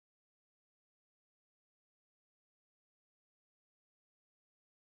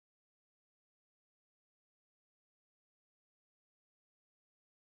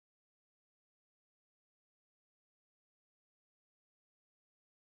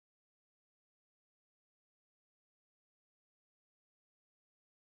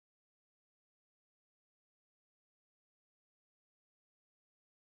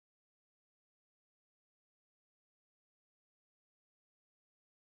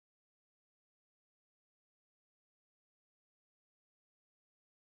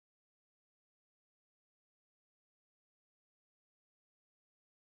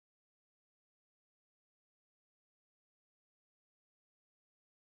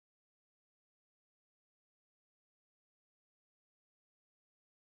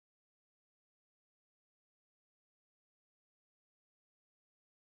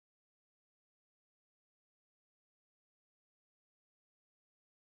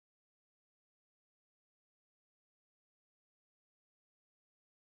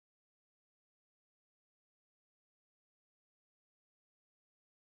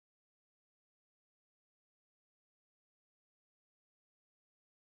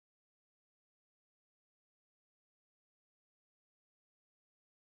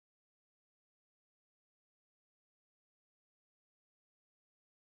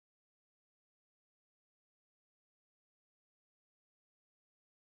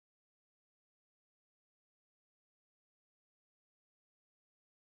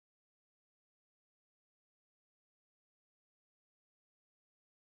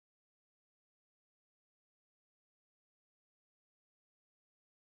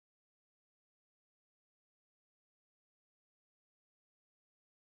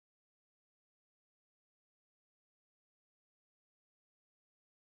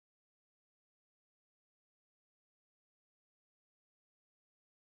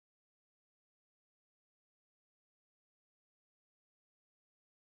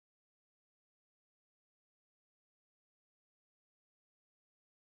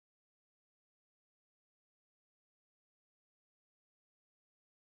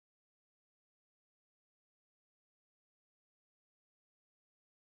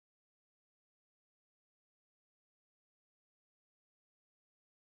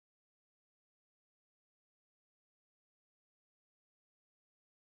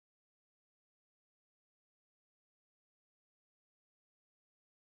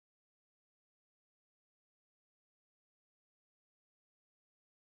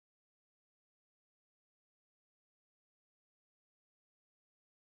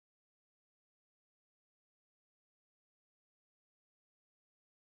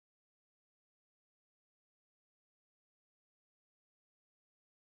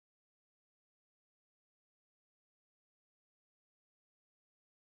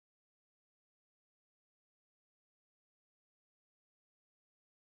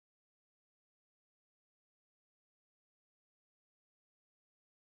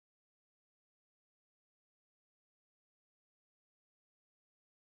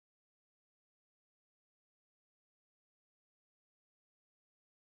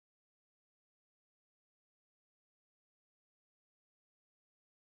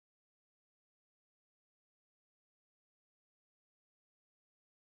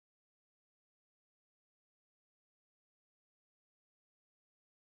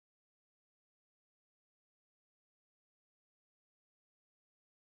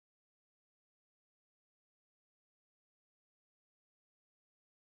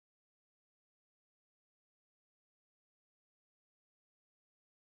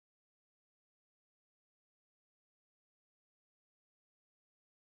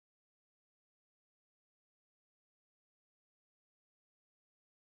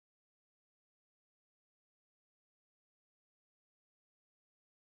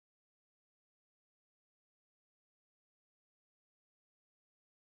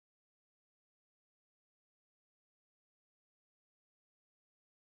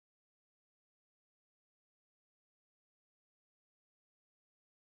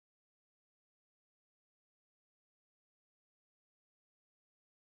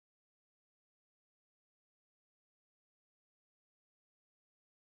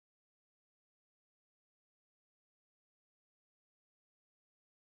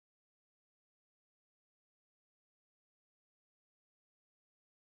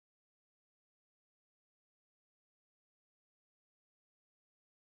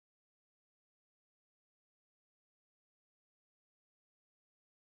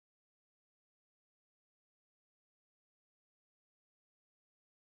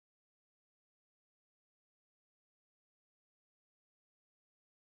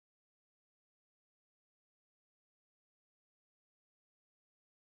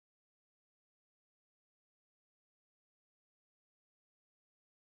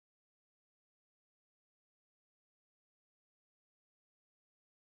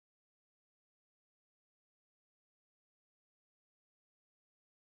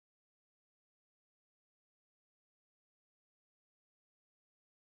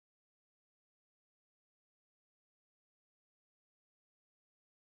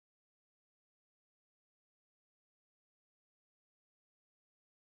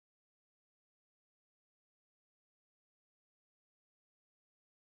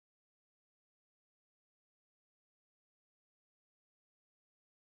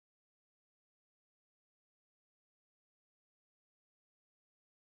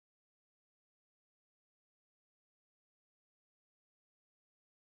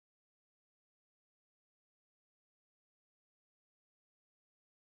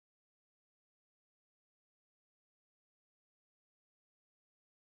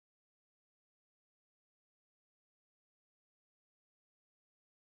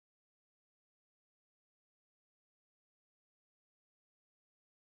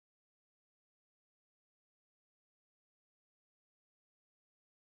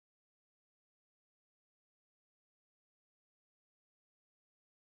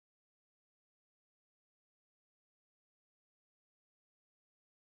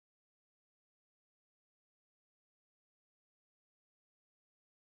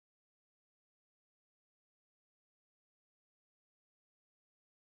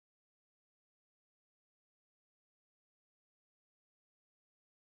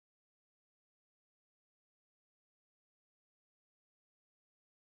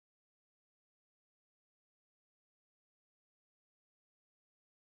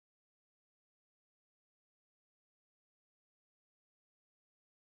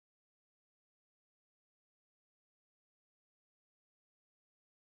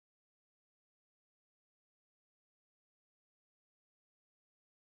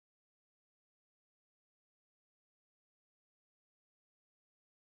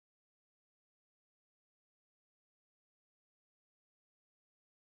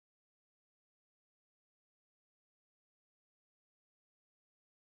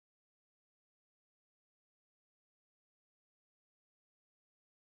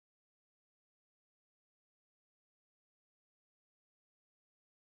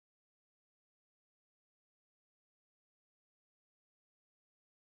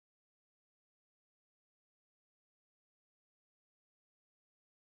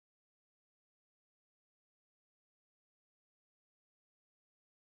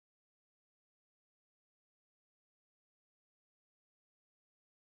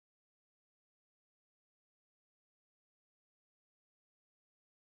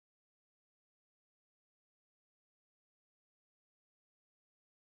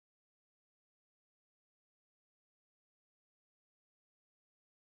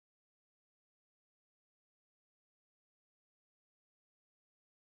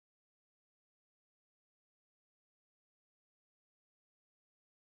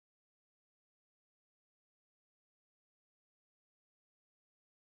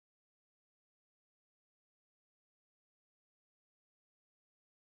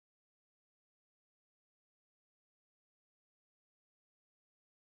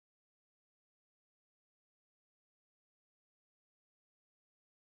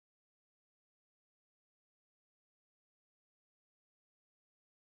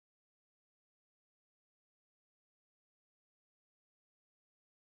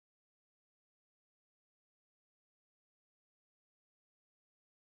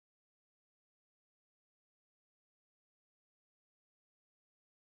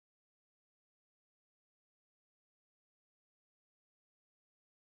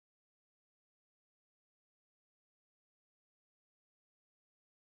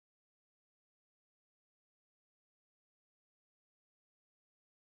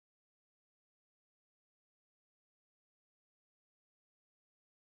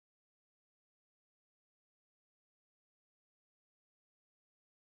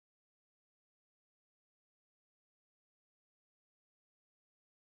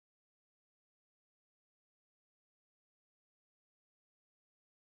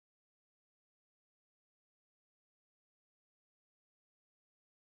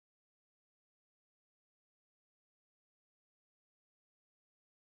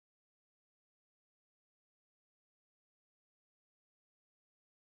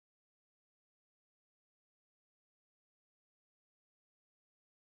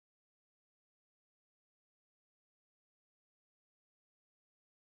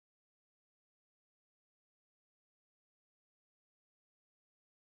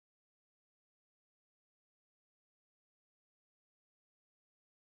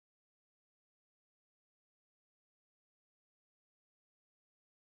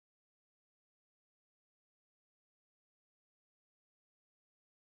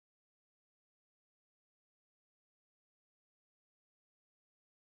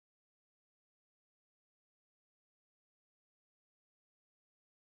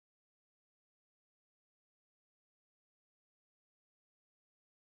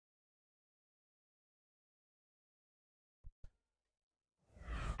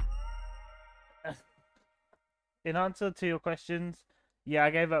in answer to your questions, yeah, I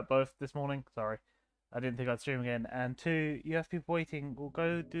gave up both this morning. Sorry, I didn't think I'd stream again. And two, you have people waiting. Well,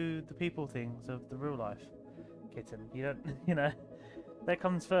 go do the people things of the real life kitten. You don't, you know, that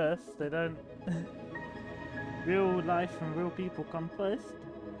comes first. They don't. Real life and real people come first.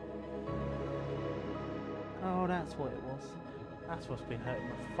 Oh, that's what it was. That's what's been hurting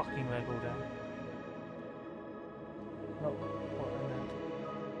my fucking leg all day. Not what I meant.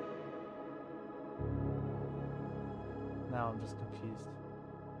 Now I'm just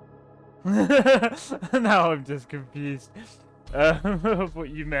confused. Now I'm just confused of what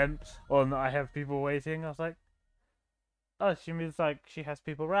you meant on I have people waiting. I was like, oh, she means like she has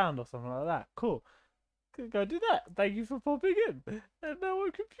people around or something like that. Cool. Go do that. Thank you for popping in. And now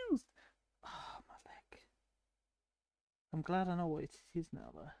I'm confused. Oh, my leg. I'm glad I know what it is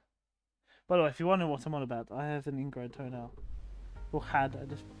now, though. By the way, if you're wondering what I'm on about, I have an ingrown toenail. Or had, I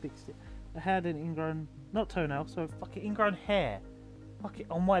just fixed it. I had an ingrown, not toenail, so fucking ingrown hair. Fucking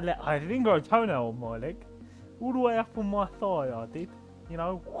on my leg. I had an ingrown toenail on my leg. All the way up on my thigh, I did. You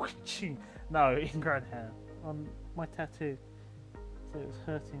know, whooshing. No, ingrown hair. On my tattoo. So it was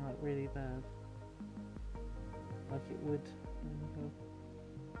hurting like really bad. Like it would.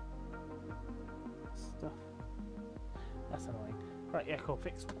 Stuff. That's annoying. Right, yeah, cool,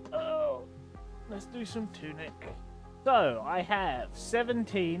 fixed. Oh, let's do some Tunic. So, I have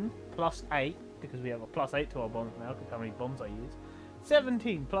 17 plus 8, because we have a plus 8 to our bombs now, because how many bombs I use.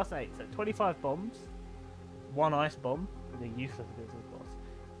 17 plus 8, so 25 bombs. 1 ice bomb, the useless bits of course.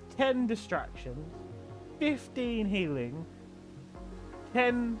 10 distractions. 15 healing.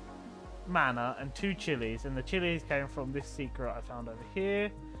 10 mana and 2 chilies, and the chilies came from this secret I found over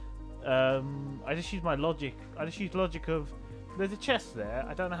here. I just used my logic. I just used logic of there's a chest there.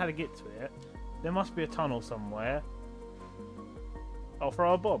 I don't know how to get to it. There must be a tunnel somewhere. I'll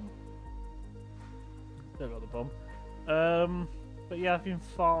throw a bomb. Still got the bomb. But yeah, I've been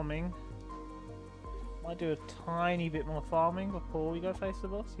farming. Might do a tiny bit more farming before we go face the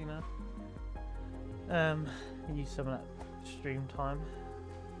boss. You know. Use some of that stream time.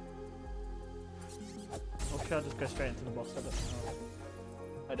 Or should I just go straight into the boss?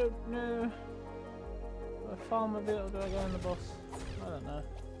 I don't know. Do I farm a bit or do I go in the boss? I don't know.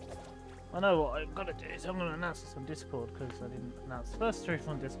 I know what I've got to do is I'm going to announce this on Discord because I didn't announce the first truth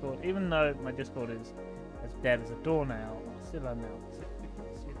on Discord. Even though my Discord is as dead as a door now, I'll still announce it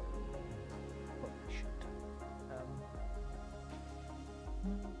because, you know, well, I should.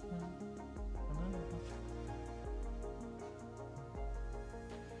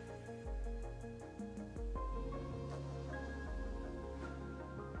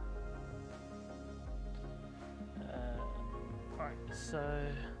 So,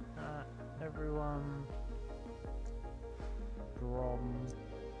 everyone drums,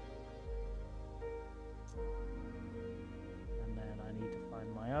 and then I need to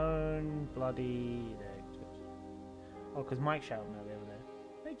find my own bloody. Oh, because Mike's shouting over there.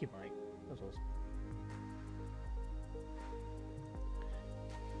 Thank you, Mike. That's awesome.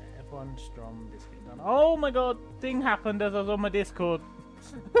 Everyone strum Biscuit done. Oh my god, thing happened as I was on my Discord.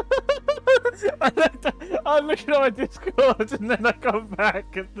 I'm looking at my Discord and then I come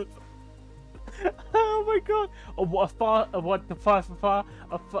back and oh my god! Oh, what a far! What the far for far?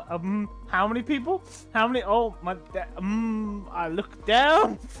 How many people? How many? Oh my! I look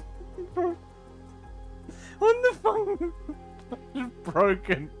down. What the fuck? Just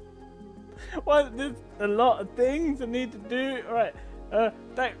broken. What? There's a lot of things I need to do. Right.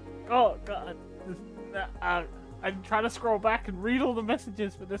 Oh god. I'm trying to scroll back and read all the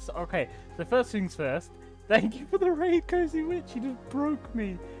messages for this. Okay, so first things first. Thank you for the raid, Cozy Witch. You just broke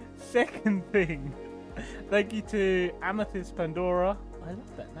me. Second thing. Thank you to Amethyst Pandora. I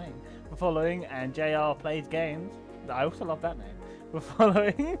love that name. For following. And JR Plays Games. I also love that name. For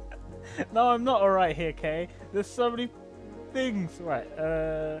following. No, I'm not alright here, Kay. There's so many things. Right.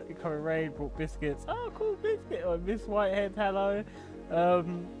 Incoming raid. Brought biscuits. Oh, cool biscuit. Oh, Miss Whitehead. Hello.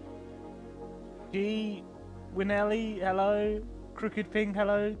 G. Winelli, hello. Crooked Ping,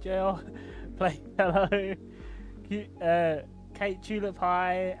 hello. JR Play, hello. Kate Tulip,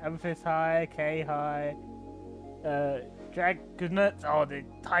 hi. Amethyst, hi. Kay, hi. Drag Goodnuts, oh, the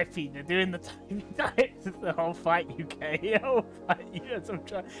typey, they're doing the types. The whole fight, UK. Whole fight, yes, I'm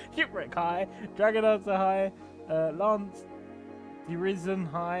trying. Shipwreck, hi. Dragon Answer, hi. Lance, The Risen,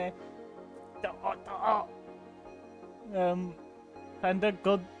 hi. Panda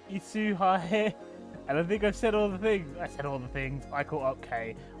God Isu, hi. And I think I've said all the things. I said all the things. I caught up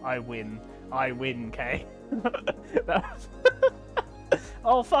K. I win. I win, K.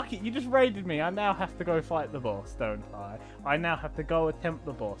 Oh, fuck it. You just raided me. I now have to go fight the boss, don't I? I now have to go attempt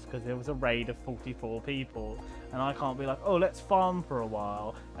the boss because there was a raid of 44 people. And I can't be like, oh, let's farm for a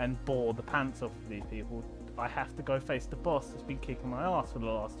while and bore the pants off of these people. I have to go face the boss that's been kicking my ass for the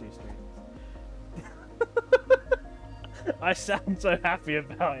last 2 streams. I sound so happy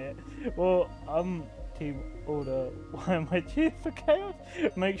about it. Well, Team Order, why am I cheering for chaos?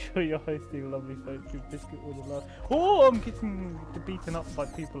 Make sure you're hosting lovely folks with Biscuit all the love. Oh, I'm getting beaten up by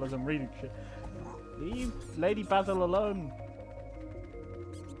people as I'm reading shit. Leave Lady Basil alone.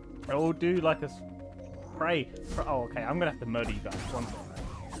 I will do like a pray. Oh, okay, I'm gonna have to murder you guys. One second.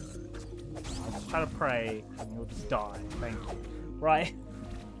 I'll just try to pray and you'll just die. Thank you. Right.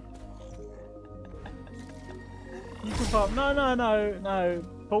 You can farm. No.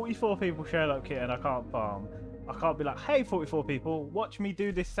 44 people share up kit and I can't farm. I can't be like, hey 44 people, watch me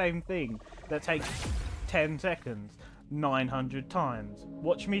do this same thing that takes 10 seconds 900 times.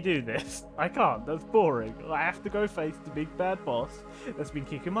 Watch me do this. I can't, that's boring. I have to go face the big bad boss that's been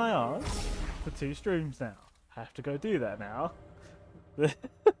kicking my ass for 2 streams now. I have to go do that now.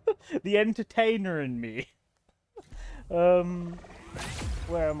 The entertainer in me.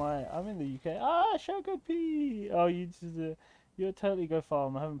 Where am I? I'm in the UK. Ah, Shogun P! Oh, you'll totally go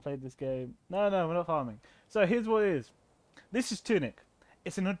farm. I haven't played this game. No, we're not farming. So here's what it is. This is Tunic.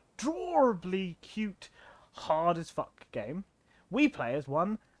 It's an adorably cute, hard as fuck game. We play as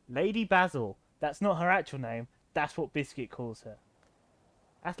one Lady Basil. That's not her actual name. That's what Biscuit calls her.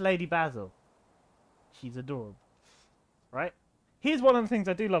 That's Lady Basil. She's adorable. Right? Here's one of the things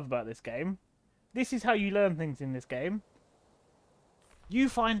I do love about this game. This is how you learn things in this game. You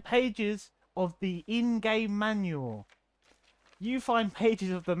find pages of the in-game manual. You find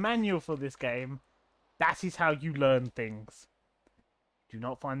pages of the manual for this game. That is how you learn things. Do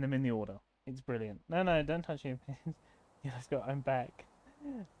not find them in the order. It's brilliant. No, don't touch him. Yeah, let's go. I'm back.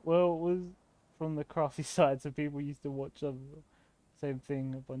 Well, it was from the crafty side, so people used to watch the same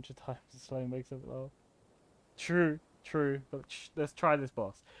thing a bunch of times. It slowly makes up laugh. True. But let's try this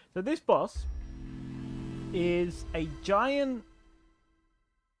boss. So this boss is a giant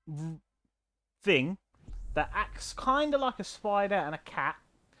thing that acts kind of like a spider and a cat,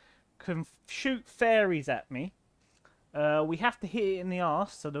 can shoot fairies at me. We have to hit it in the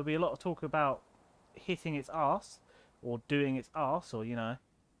arse, so there'll be a lot of talk about hitting its arse, or doing its arse, or, you know.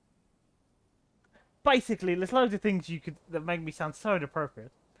 Basically, there's loads of things that make me sound so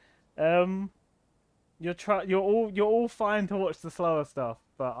inappropriate. You're all fine to watch the slower stuff,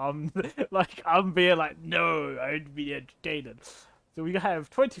 but I'm being like, no, I'd be entertained. So we have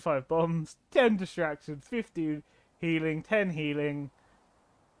 25 bombs, 10 distractions, 15 healing, 10 healing,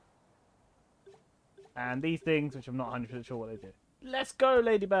 and these things, which I'm not 100% sure what they do. Let's go,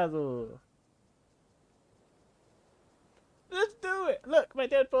 Lady Basil! Let's do it! Look, my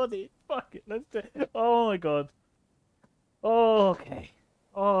dead body! Fuck it, let's do it! Oh my god. Okay.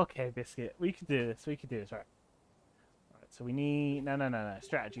 Okay, Biscuit. We can do this, right. So we need... No.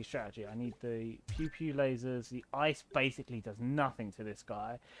 Strategy. I need the pew-pew lasers. The ice basically does nothing to this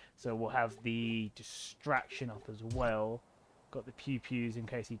guy. So we'll have the distraction up as well. Got the pew-pews in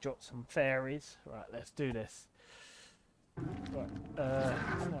case he drops some fairies. Right, let's do this. Right,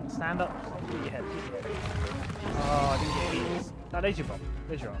 stand up. Get your head. Oh, I didn't get any... No, there's your bomb.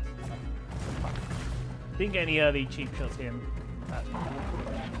 There's your ass. Didn't get any early cheap shots in. Oh,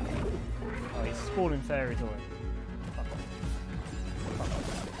 he's spawning fairies already.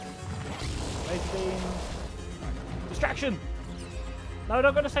 Laser beam. Distraction! No,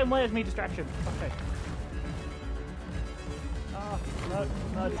 don't go the same way as me, distraction. Okay. Ah,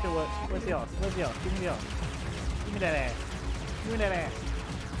 no, it still works. Where's the arse? Give me the arse. Give me that ass.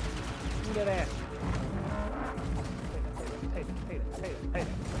 Take it.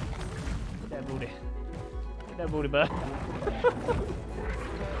 Get that booty, bud.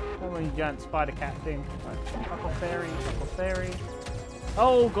 Come on, you giant spider cat thing. Right. Fuck off fairy.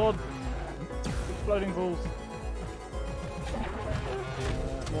 Oh god! Exploding balls.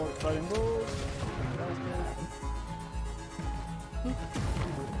 More exploding balls.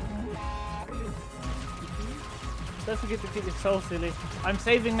 Don't forget to keep your soul, silly. I'm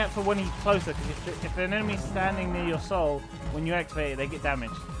saving that for when he's closer, because if an enemy's standing near your soul, when you activate it, they get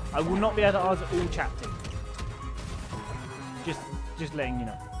damaged. I will not be able to answer all chapters. Just letting you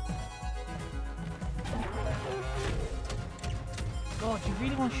know. God, you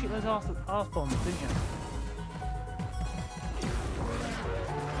really want to shoot those arse bombs, didn't you?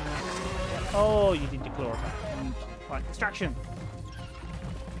 Oh, you did your claw attack. Right, distraction.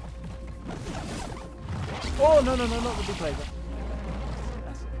 Oh, no, not the big laser.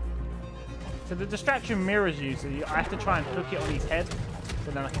 So the distraction mirrors you, so I have to try and hook it on his head.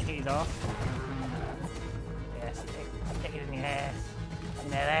 So then I can hit his ass. Yes, kick it in your ass.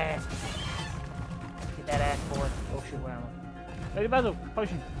 In that ass. Get that ass, boy. Oh shit, where am I? Lady Basil,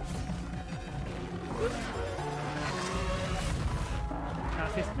 potion. Trying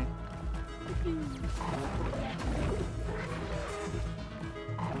to fist me.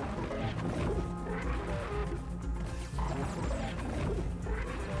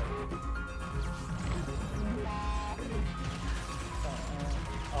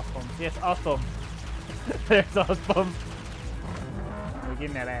 Arse bombs. Yes, arse bombs. There's arse bombs. We're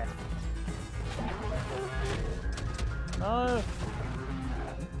getting that ass. No.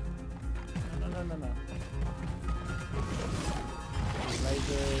 No.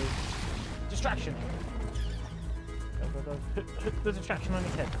 Lasers. Distraction. Go. Hit the distraction on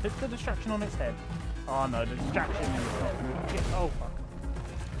its head. Hit the distraction on its head. Oh no, the distraction is not good. Oh fuck.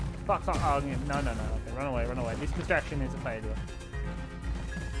 Fuck. Oh no. Okay, run away. This distraction is a failure.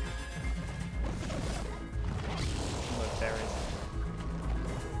 Look, there is.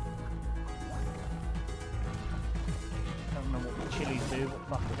 I don't remember what the chilies do,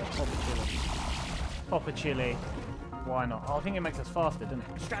 but fuck it, pop a chili. Pop a chili. Why not? Oh, I think it makes us faster, doesn't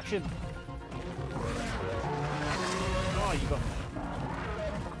it? Distraction! Oh, you got me.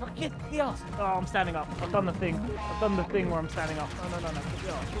 Get the ass! Oh, I'm standing up. I've done the thing. I've done the thing where I'm standing up. No. Get the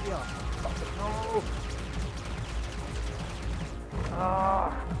ass. Get the ass. No!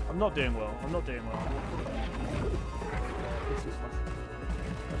 Ah! I'm not doing well. This is fun.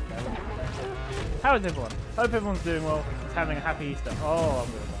 How is everyone? Hope everyone's doing well. It's having a happy Easter. Oh,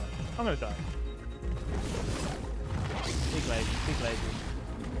 I'm gonna die. Big lazy.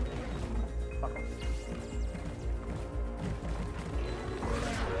 Fuck off.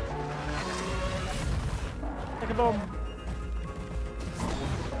 Take a bomb.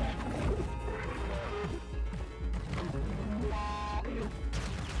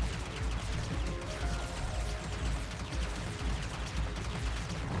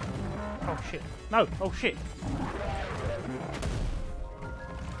 Oh shit. No! Oh shit!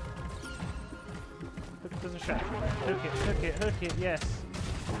 There's a shot. Hook it, yes.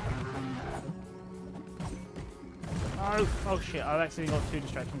 Oh shit, I've actually got 2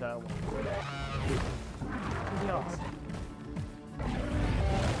 distractions out of 1.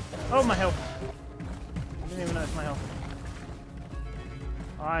 Oh, my health. I didn't even notice my health.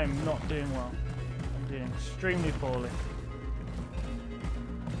 I'm not doing well. I'm doing extremely poorly.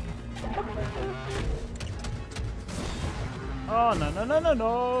 Oh no.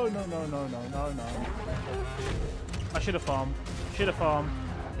 I should have farmed. I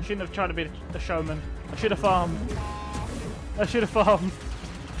shouldn't have tried to be the showman. I should have farmed. I thought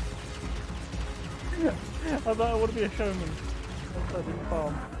I want to be a showman. I didn't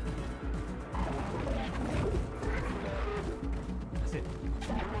farm. That's it.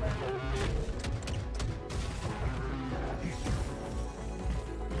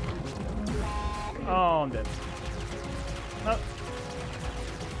 Oh, I'm dead. No.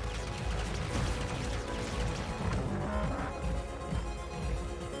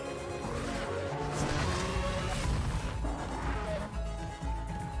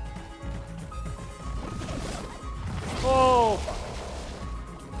 Oh, fuck.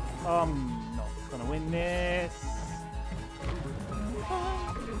 I'm not gonna win this.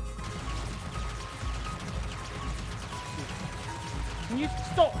 Can you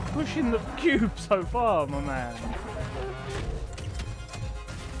stop pushing the cube so far, my man?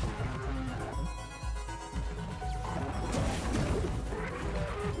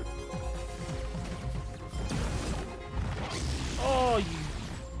 Oh, you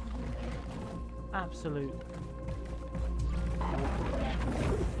absolute.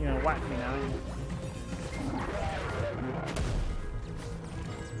 You're gonna whack me now, aren't you?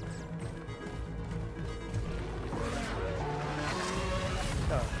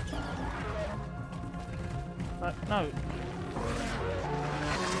 Go. No.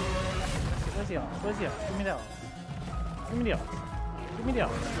 Where's the arse? Give me the arse. Give me the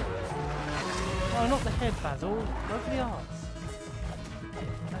arse. Oh, not the head, Basil. Go for the arse.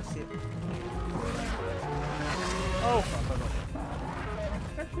 That's it. Oh, fuck, I got it.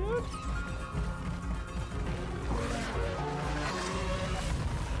 That's good.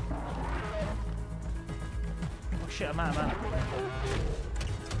 Oh shit, I'm out of mana.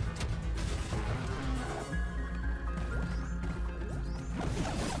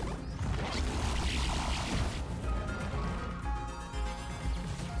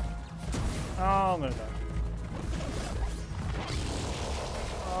 Oh, I'm gonna die.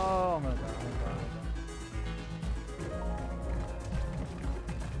 Oh, I'm gonna die.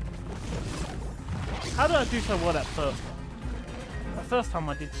 How did I do so well that first one? That first time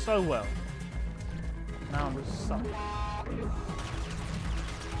I did so well. Now I'm just sucking.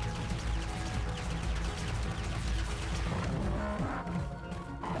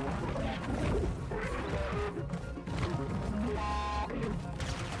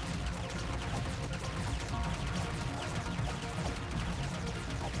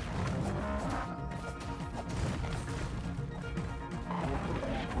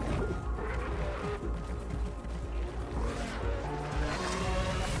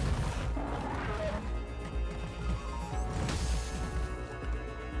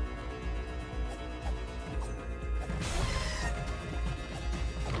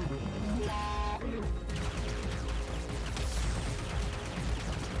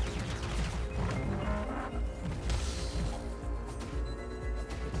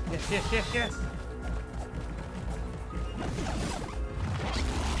 Yes.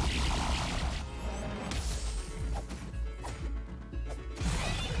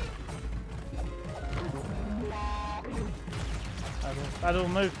 Battle,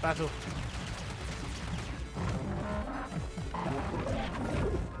 move, battle.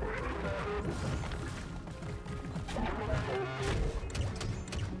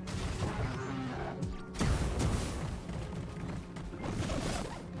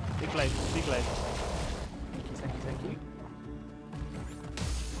 Big blade. Thank you.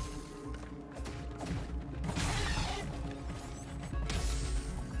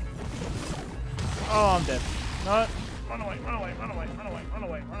 Oh, I'm dead. No. Run away.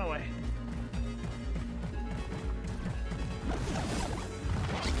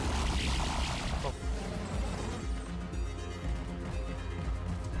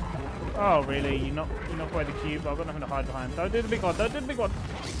 Oh, really? You knock away the cube? I've got nothing to hide behind. Don't do the big one.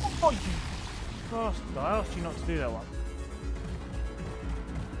 Oh, you bastard. I asked you not to do that one.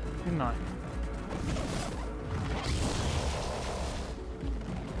 Didn't I?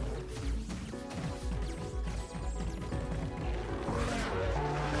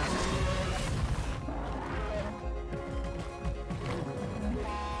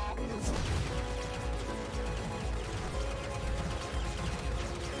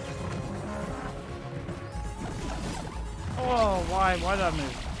 Oh, why did I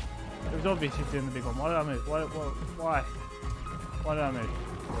move? It was obvious he's doing the big one. Why did I move? Why? Why did I move?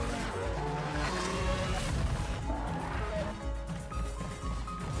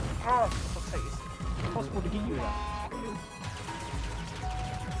 Oh, for fuck's sake, it's impossible to get you that.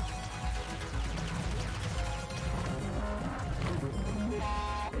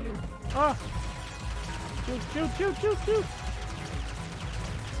 Ah! Shoot!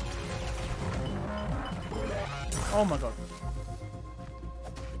 Oh my god.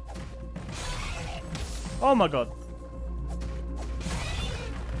 Oh my god.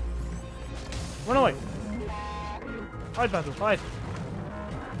 Run away. Hide, Basil, hide.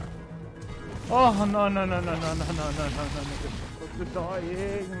 Oh no. We're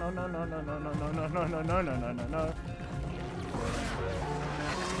dying.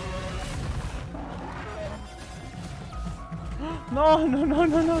 No.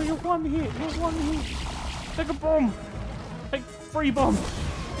 No, you're one hit. Take a bomb. Take 3 bombs.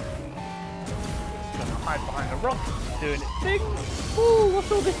 Gonna hide behind a rock, doing its thing. Ooh,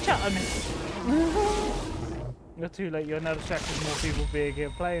 what's all this chat I missed? You're too late, you're now distracted. More people being here.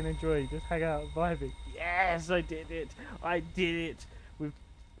 Play and enjoy. Just hang out and vibe. Yes, I did it. With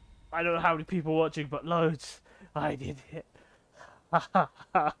I don't know how many people watching, but loads. I did it.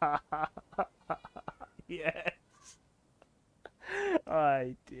 Yes.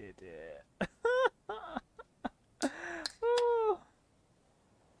 I did it. Oh.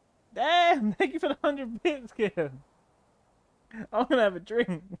 Damn, thank you for the 100 bits, Kim. I'm gonna have a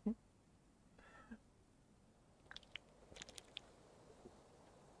drink.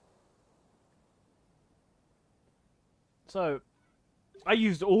 So, I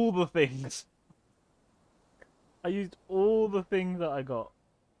used all the things. I used all the things that I got.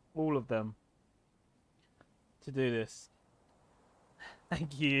 All of them. To do this.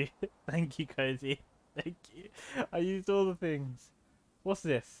 Thank you. Thank you, Cozy. Thank you. I used all the things. What's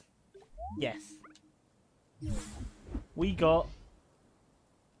this? Yes. We got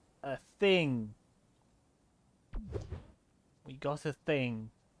a thing. We got a thing.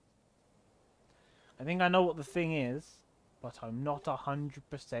 I think I know what the thing is, but I'm not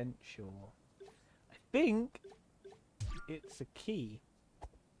 100% sure. I think it's a key.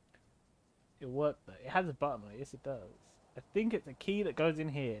 It'll work though. It has a button on it. Yes, it does. I think it's a key that goes in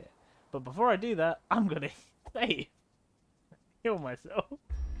here. But before I do that, I'm gonna save. Heal myself.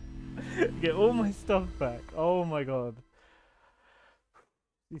 Get all my stuff back. Oh my god.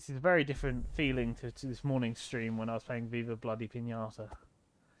 This is a very different feeling to this morning's stream when I was playing Viva Bloody Pinata.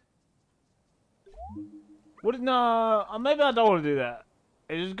 What? No, maybe I don't want to do that.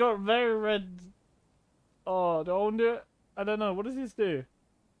 It just got very red. Oh, do I want to do it? I don't know. What does this do?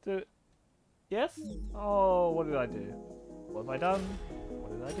 Yes? Oh, what did I do? What have I done?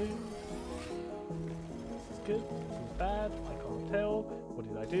 What did I do? This is good. This is bad. I can't tell. What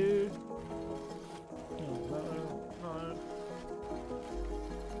did I do? Oh, no.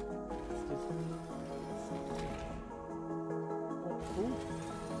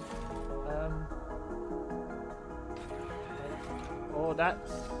 Oh,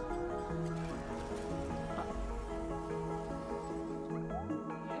 that's...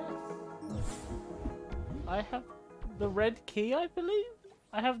 Yes. I have the red key, I believe?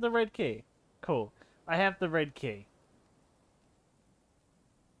 I have the red key. Cool. I have the red key.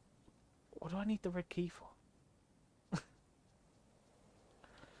 What do I need the red key for?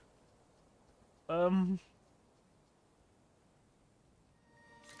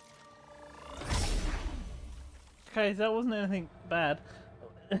 Okay, that wasn't anything bad.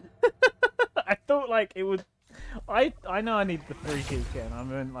 I thought like it would. I know I need the 3 keys again. I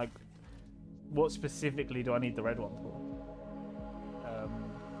mean, like, what specifically do I need the red one for?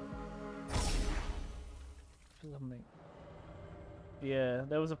 Something. Yeah,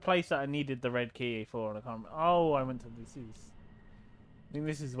 there was a place that I needed the red key for, and I can't remember. Oh, I went to this. I think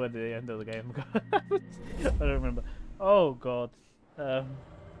this is where the end of the game goes. I don't remember. Oh god.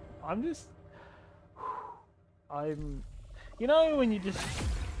 I'm just. You know when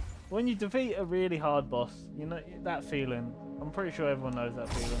you defeat a really hard boss, you know that feeling. I'm pretty sure everyone knows that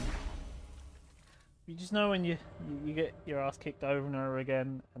feeling. You just know when you get your ass kicked over and over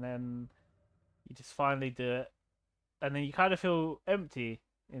again, and then you just finally do it, and then you kind of feel empty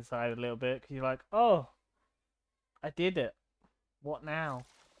inside a little bit because you're like, oh, I did it. What now?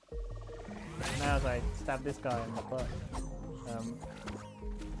 Now as I stab this guy in the butt.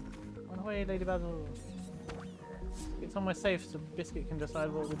 Run away, Lady Basil. Get somewhere safe so Biscuit can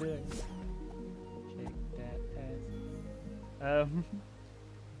decide what we're doing. Shake that ass.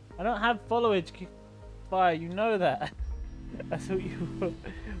 I don't have followage fire, you know that. I thought you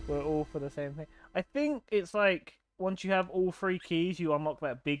were all for the same thing. I think it's like once you have all 3 keys, you unlock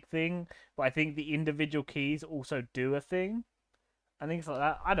that big thing. But I think the individual keys also do a thing. I think it's like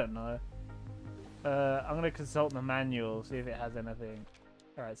that. I don't know. I'm gonna consult the manual, see if it has anything.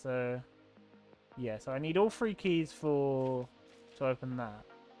 All right, so. Yeah, so I need all 3 keys to open that.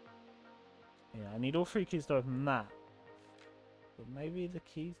 Yeah, I need all 3 keys to open that. But maybe the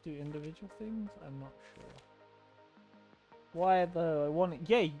keys do individual things? I'm not sure. Why though? I want it.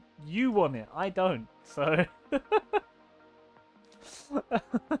 Yeah, you want it. I don't. So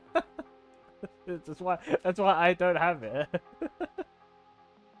that's why I don't have it.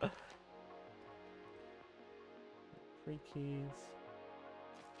 3 keys.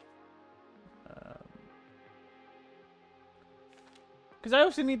 Because I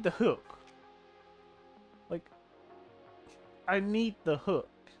also need the hook. Like, I need the hook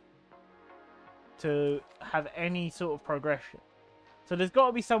to have any sort of progression. So there's got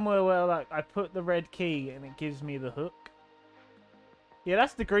to be somewhere where, like, I put the red key and it gives me the hook. Yeah,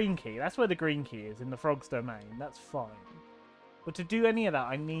 that's the green key. That's where the green key is, in the frog's domain. That's fine. But to do any of that,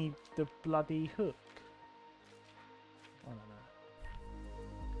 I need the bloody hook. I don't know.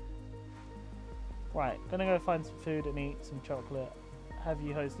 Right, gonna go find some food and eat some chocolate. Have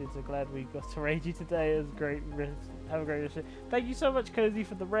you hosted? So glad we got to raid you today. It was great. Have a great rest. Thank you so much, Cozy,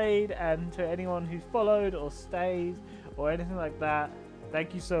 for the raid, and to anyone who's followed or stays or anything like that.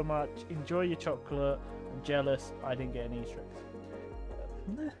 Thank you so much. Enjoy your chocolate. I'm jealous I didn't get any Easter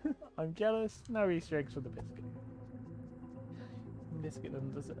eggs. I'm jealous. No Easter eggs for the biscuit. Biscuit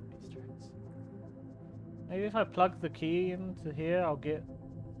doesn't deserve Easter eggs. Maybe if I plug the key into here, I'll get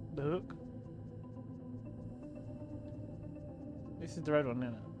the hook. This is the red one,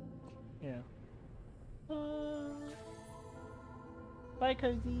 isn't it? Yeah. Bye,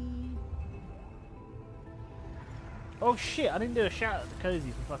 Cozy. Oh shit! I didn't do a shout out to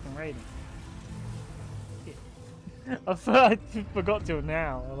Cozy for fucking raiding. Shit. I forgot till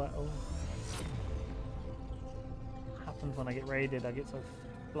now. I'm like, oh. What happens when I get raided? I get so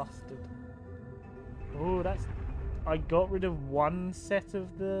flustered. Oh, that's. I got rid of one set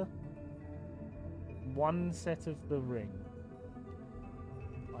of the ring.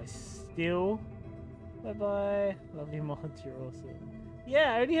 I still... Bye-bye. Lovely mods, you're awesome.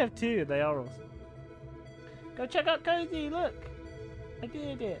 Yeah, I only have 2. They are awesome. Go check out Cozy, look! I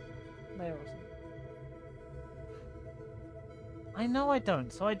did it. They're awesome. I know I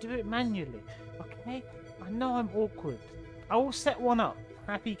don't, so I do it manually. Okay? I know I'm awkward. I will set one up.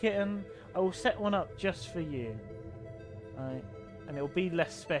 Happy kitten. I will set one up just for you. Alright. And it'll be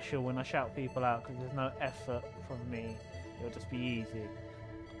less special when I shout people out because there's no effort from me. It'll just be easy.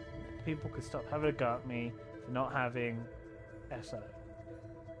 People could stop having a go at me for not having SO.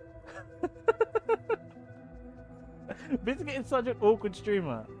 Biscuit is such an awkward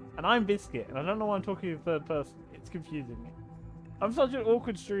streamer. And I'm Biscuit, and I don't know why I'm talking in third person. It's confusing me. I'm such an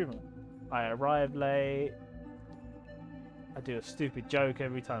awkward streamer. I arrive late. I do a stupid joke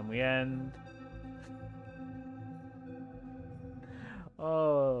every time we end.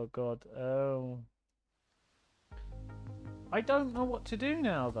 Oh god. Oh. I don't know what to do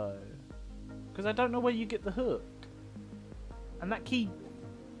now though, because I don't know where you get the hook. And that key.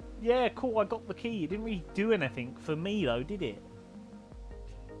 Yeah, cool. I got the key. It didn't really do anything for me though, did it?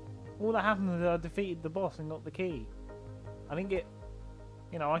 All that happened was I defeated the boss and got the key. I didn't get.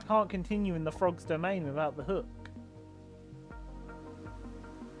 You know, I can't continue in the frog's domain without the hook.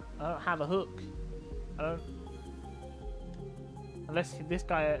 I don't have a hook. I don't. Unless this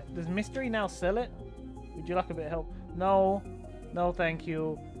guy... Does Mystery now sell it? Would you like a bit of help? No. No, thank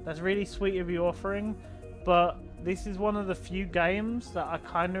you. That's really sweet of you offering. But this is one of the few games that I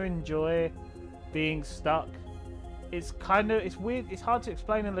kind of enjoy being stuck. It's kind of... It's weird. It's hard to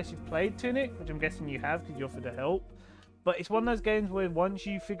explain unless you've played Tunic, which I'm guessing you have because you offered to help. But it's one of those games where once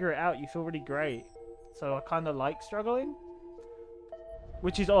you figure it out, you feel really great. So I kind of like struggling.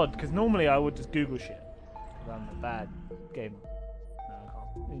 Which is odd, because normally I would just Google shit. Because I'm a bad gamer. No,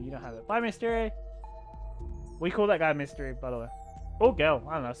 I can't. You don't have it. Bye, Mystery! We call that guy Mystery, by the way. Or girl.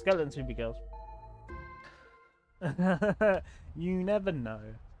 I don't know. Skeletons would be girls. You never know.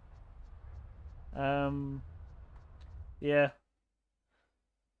 Yeah.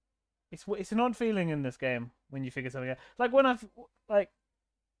 It's an odd feeling in this game when you figure something out. Like when I've... Like...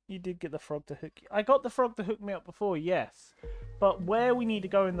 You did get the frog to hook you. I got the frog to hook me up before, yes. But where we need to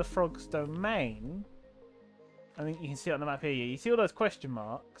go in the frog's domain... I think you can see it on the map here. You see all those question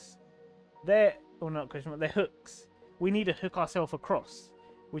marks? They're... Well, not question marks. They're hooks. We need to hook ourselves across.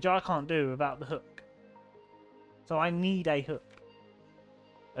 Which I can't do without the hook. So I need a hook.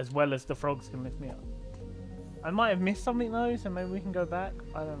 As well as the frogs can lift me up. I might have missed something though, so maybe we can go back.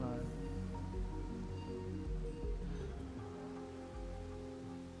 I don't know.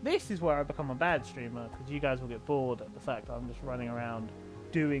 This is where I become a bad streamer, because you guys will get bored at the fact that I'm just running around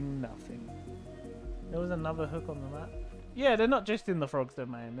doing nothing. There was another hook on the map. Yeah, they're not just in the frog's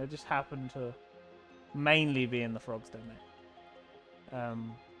domain. They just happen to mainly be in the frog's domain.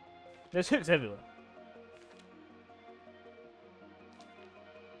 There's hooks everywhere.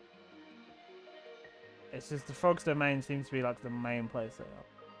 It's just the frog's domain seems to be like the main place they are.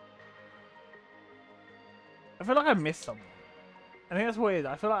 I feel like I missed something. I think that's weird.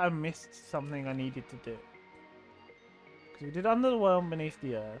 I feel like I missed something I needed to do. Because we did Under the World Beneath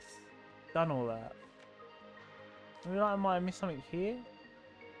the Earth. Done all that. I feel like I might have missed something here.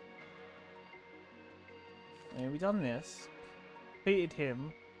 Yeah, we done this. Defeated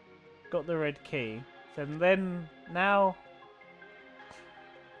him. Got the red key. So then, now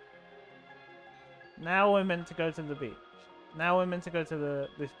we're meant to go to the beach. Now we're meant to go to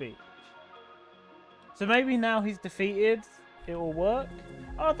this beach. So maybe now he's defeated. It will work.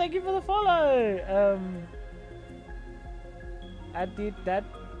 Oh, thank you for the follow.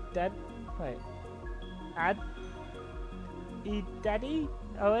 Daddy.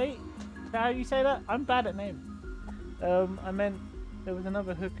 Oh wait, is that how you say that? I'm bad at names. I meant there was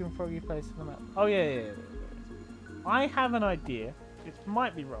another hook and froggy place on the map. Oh yeah. I have an idea. It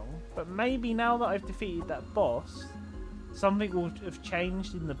might be wrong, but maybe now that I've defeated that boss, something will have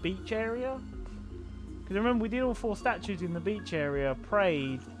changed in the beach area. Because remember, we did all 4 statues in the beach area,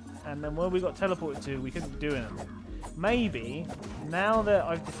 prayed, and then where we got teleported to, we couldn't do anything. Maybe, now that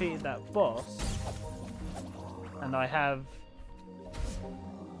I've defeated that boss, and I have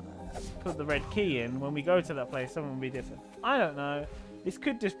put the red key in, when we go to that place, something will be different. I don't know. This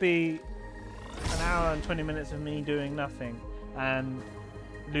could just be an hour and 20 minutes of me doing nothing, and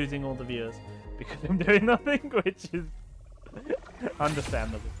losing all the viewers, because I'm doing nothing, which is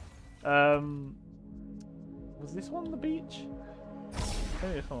understandable. Was this one the beach? I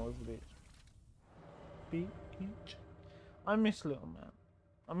think this one was the beach. Beach? I miss little man.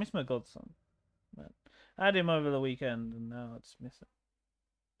 I miss my godson. Man. I had him over the weekend and now I just miss it.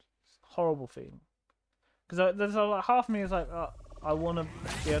 It's a horrible feeling. Because there's like half of me is like, oh, I want to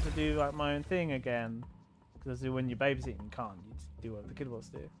be able to do like my own thing again. Because when you're babysitting, you can't. You just do what the kid wants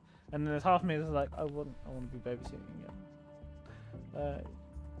to do. And then there's half of me that's like, I want to be babysitting again.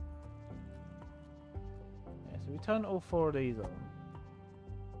 So we turn all 4 of these on.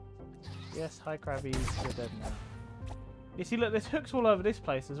 Yes, hi Krabbies, you're dead now. You see, look, there's hooks all over this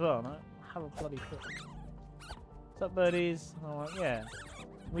place as well. And I have a bloody hook. What's up, birdies? Alright, yeah.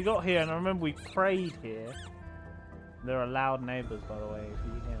 We got here, and I remember we prayed here. There are loud neighbours, by the way, if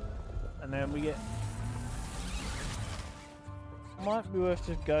you can hear them. And then we get... Might be worth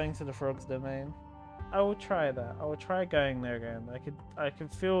just going to the frog's domain. I will try that. I will try going there again. I can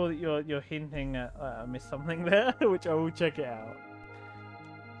feel that you're hinting at I missed something there, which I will check it out.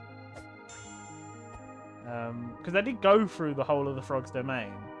 Because I did go through the whole of the frog's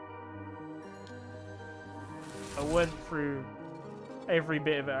domain. I went through every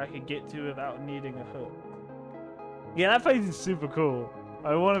bit of it I could get to without needing a hook. Yeah, that place is super cool.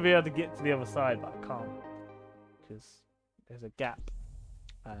 I want to be able to get to the other side, but I can't. Because there's a gap.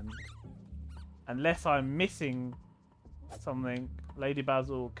 And unless I'm missing something, Lady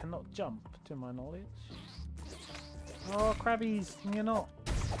Basil cannot jump, to my knowledge. Oh, crabbies, you're not.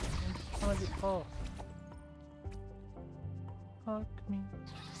 I'm just trying to get past. Hug me.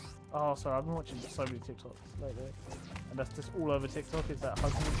 Oh, sorry, I've been watching so many TikToks lately. And that's just all over TikTok, is that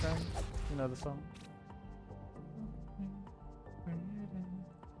Hug Me trend. You know the song? Yeah,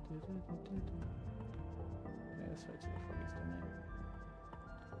 let's wait till the froggies domain.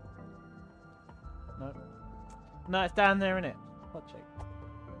 No. No, it's down there, innit? Hot check.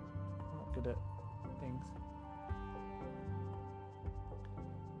 I'm not good at things.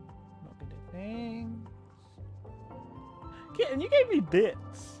 Not good at things. Kitten, you gave me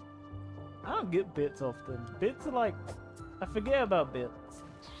bits. I don't get bits often. Bits are like... I forget about bits.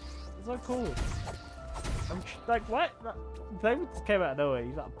 It's so cool. I'm like, what? They just came out of nowhere.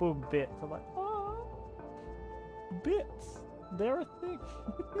 He's like, boom, bits. I'm like, oh, bits. They're a thing.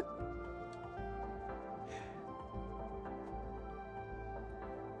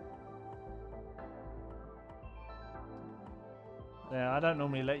 Yeah, I don't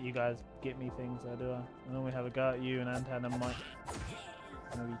normally let you guys get me things, though, do I? I normally have a go at you and Anton and Mike.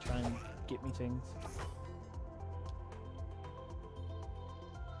 Maybe try and get me things.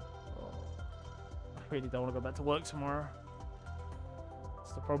 I really don't want to go back to work tomorrow.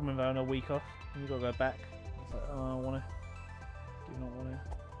 It's the problem with having a week off. You gotta go back. It's like, oh, I want to. Do not want to.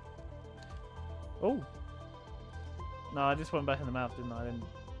 Oh! No, I just went back in the mouth, didn't I?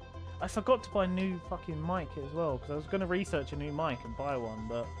 I forgot to buy a new fucking mic as well, because I was going to research a new mic and buy one,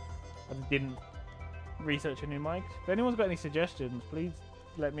 but I didn't research a new mic. If anyone's got any suggestions, please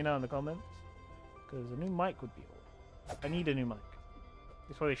let me know in the comments, because a new mic would be awesome. I need a new mic.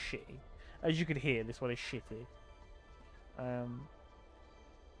 This one is shitty. As you could hear, this one is shitty. Is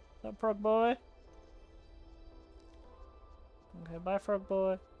that Frog Boy? Okay, bye Frog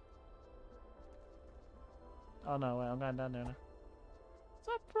Boy. Oh no, wait, I'm going down there now.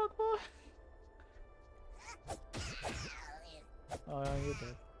 What's up, Frog Boy? Oh, you're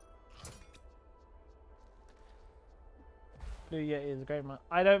dead. Blue Yeti is a great mic.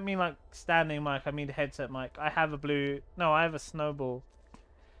 I don't mean like standing mic, I mean the headset mic. I have a blue... No, I have a Snowball.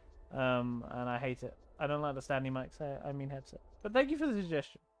 And I hate it. I don't like the standing mic, so I mean headset. But thank you for the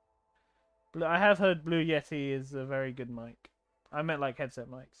suggestion. I have heard Blue Yeti is a very good mic. I meant like headset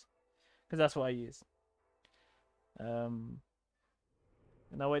mics. Because that's what I use.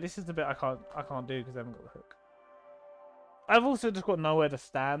 No, wait, this is the bit I can't do because I haven't got the hook. I've also just got nowhere to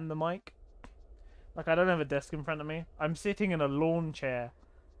stand the mic. Like, I don't have a desk in front of me. I'm sitting in a lawn chair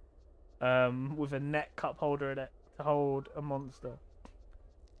with a net cup holder in it to hold a monster.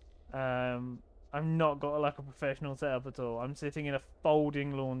 I've not got like a professional setup at all. I'm sitting in a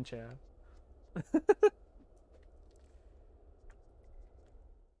folding lawn chair.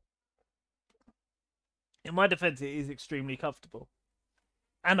 In my defense, it is extremely comfortable.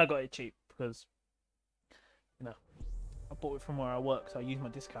 And I got it cheap because, you know, I bought it from where I work, so I use my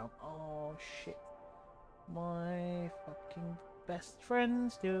discount. Oh, shit. My fucking best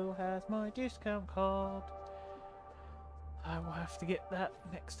friend still has my discount card. I will have to get that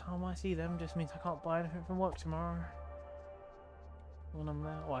next time I see them. Just means I can't buy anything from work tomorrow. When I'm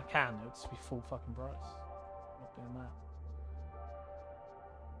there. Well, I can. It'll just be full fucking price. I'm not doing that.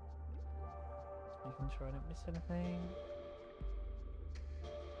 Making sure I don't miss anything.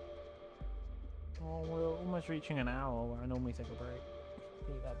 Oh, we're almost reaching an hour where I normally take a break.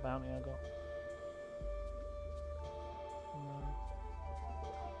 Eat that bounty I got. No.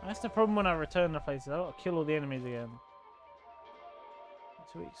 That's the problem when I return to places. I've got to kill all the enemies again.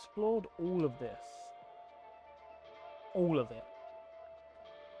 So we explored all of this. All of it.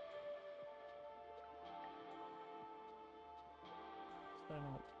 Just don't know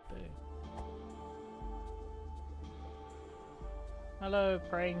what to do. Hello,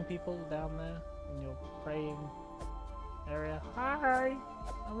 praying people down there in your praying area. Hi,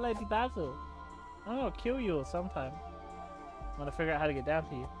 I'm Lady Basil. I'm gonna kill you sometime. I want to figure out how to get down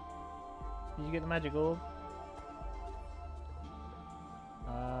to you. Did you get the magic orb?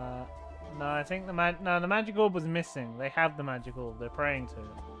 No, I think the magic orb was missing. They have the magic orb. They're praying to it.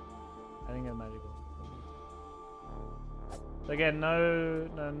 I think it's the magic orb. So again, no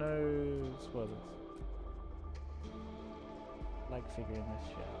spoilers. Like figuring this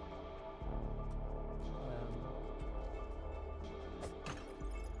shit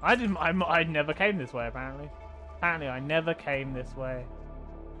out. I never came this way apparently. Apparently I never came this way.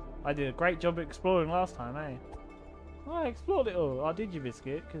 I did a great job exploring last time, eh? Oh, I explored it all. Oh, did you,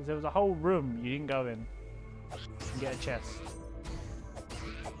 Biscuit? Because there was a whole room you didn't go in. And get a chest.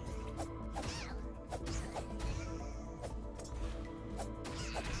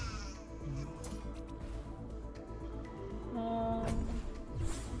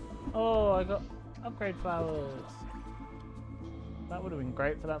 Oh, I got upgrade flowers. That would have been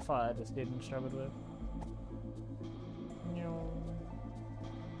great for that fire I just didn't struggle with.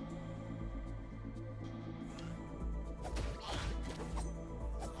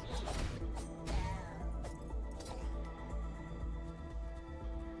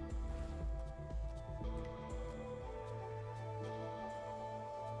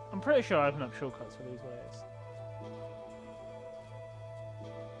 I'm pretty sure I open up shortcuts for these ways.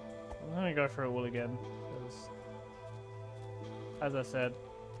 I'm gonna go through it all again, because, as I said,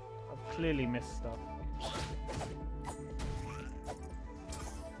 I've clearly missed stuff.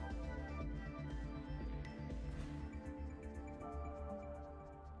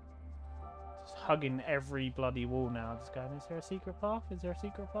 Just hugging every bloody wall now, just going, is there a secret path? Is there a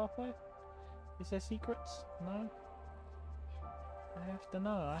secret pathway? Is there secrets? No? I have to know,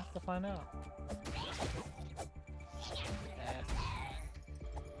 I have to find out.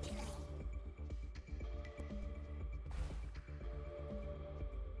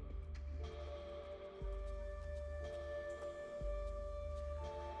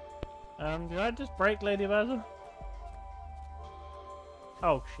 Did I just break Lady Basil?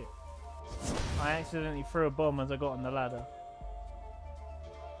 Oh shit. I accidentally threw a bomb as I got on the ladder.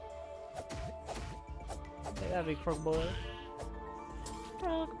 Take that, big frog boy.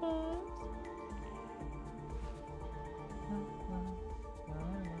 Frog boy.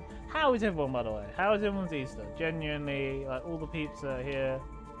 How is everyone, by the way? How is everyone's Easter? Genuinely, like all the peeps that are here.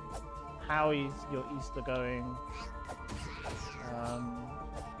 How is your Easter going?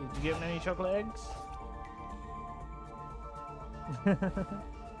 Did you get many chocolate eggs?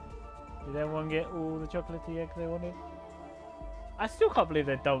 Did everyone get all the chocolatey eggs they wanted? I still can't believe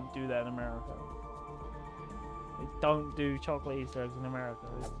they don't do that in America. They don't do chocolate Easter eggs in America.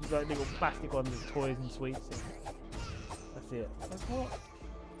 It's like little plastic ones with toys and sweets in. That's it. Like what?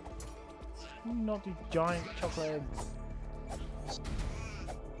 You not do giant chocolate eggs.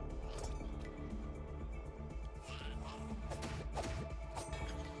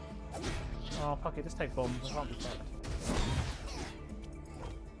 Oh fuck it, just take bombs. I can't be fucked.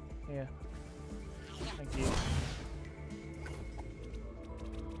 Here. Thank you.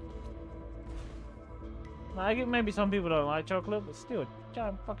 Now, I get maybe some people don't like chocolate, but still,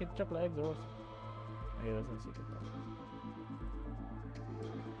 giant fucking chocolate eggs are awesome. Oh, yeah, there's no secret path.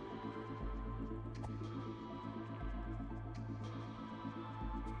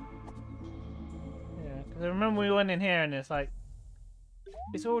 Yeah, because I remember we went in here and it's like,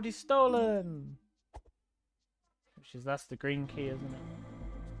 it's already stolen! That's the green key, isn't it?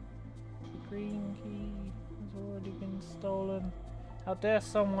 The green key has already been stolen. How dare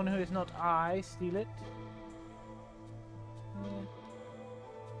someone who is not I steal it?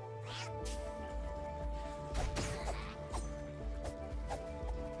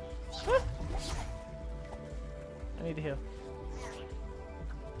 Yeah. I need to heal.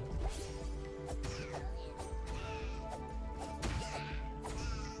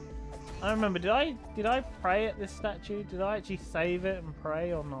 I don't remember, did I pray at this statue? Did I actually save it and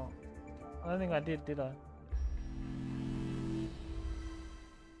pray or not? I don't think I did I?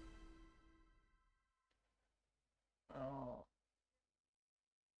 Oh.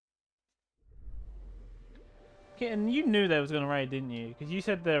 Kitten, you knew they was gonna raid, didn't you? Because you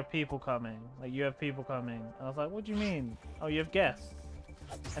said there are people coming. Like, you have people coming. And I was like, what do you mean? Oh, you have guests.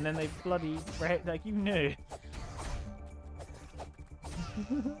 And then they bloody raid, like, you knew.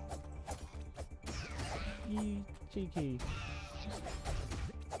 You cheeky.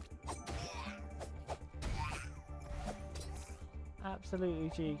 Absolutely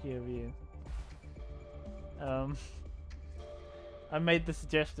cheeky of you. I made the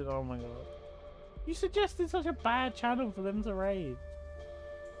suggestion, oh my god. You suggested such a bad channel for them to raid.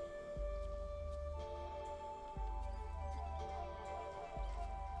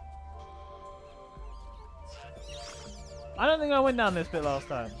 I don't think I went down this bit last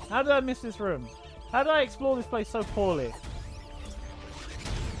time. How did I miss this room? How did I explore this place so poorly?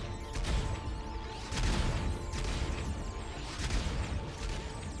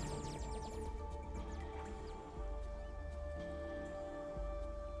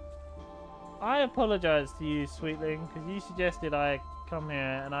 I apologise to you, Sweetling, because you suggested I come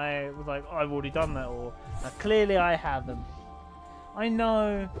here and I was like, oh, I've already done that, or clearly I haven't. I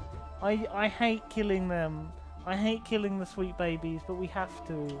know. I hate killing them. I hate killing the sweet babies, but we have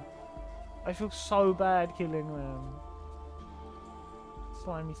to. I feel so bad killing them.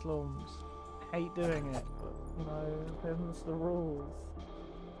 Slimy slums. I hate doing it, but you know, them's the rules.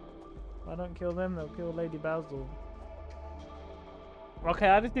 If I don't kill them, they'll kill Lady Basil. Okay,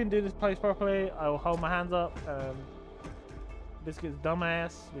 I just didn't do this place properly. I will hold my hands up. Biscuit's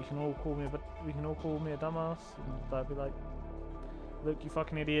dumbass. We can all call me a dumbass, and I'd be like, "Look, you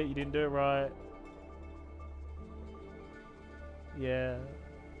fucking idiot! You didn't do it right." Yeah.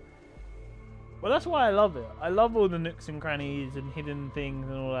 Well, that's why I love it. I love all the nooks and crannies and hidden things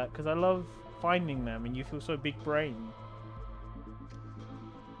and all that, because I love finding them, and you feel so big brain.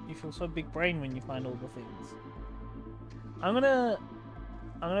 You feel so big brain when you find all the things. I'm gonna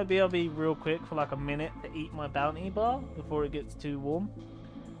BRB real quick for like a minute to eat my bounty bar before it gets too warm.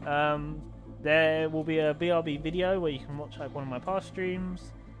 There will be a BRB video where you can watch like one of my past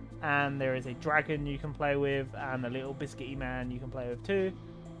streams, and there is a dragon you can play with and a little biscuity man you can play with too.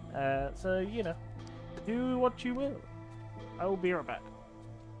 So you know, do what you will. I will be right back.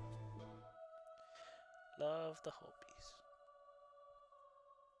 Love the hobbies.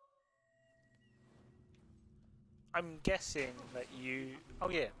 I'm guessing that you... Oh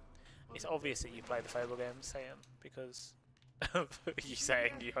yeah, it's obvious that you play the Fable games, Sam, because you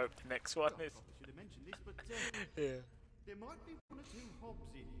saying you hope the next one is... Yeah. There might be one or two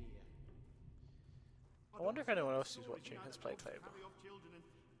hobs in here. I wonder if anyone else who's watching has played Fable.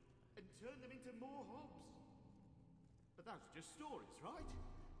 And turn them into more hobs. But that's just stories, right?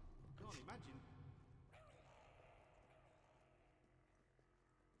 Can't imagine.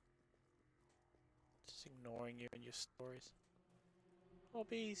 Just ignoring you and your stories.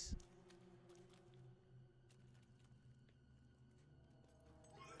 Hobbies.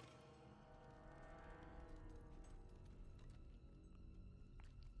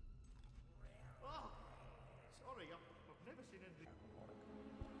 Sorry, I've never seen anything.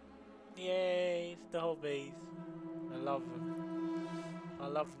 Yay, the hobbies. I love them. I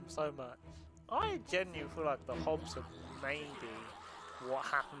love them so much. I genuinely feel like the hobs are maybe what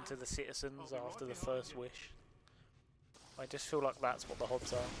happened to the citizens after the first wish. I just feel like that's what the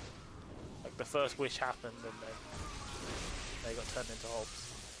hobs are. Like the first wish happened and then they got turned into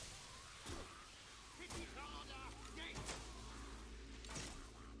hobs.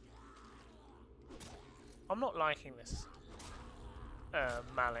 I'm not liking this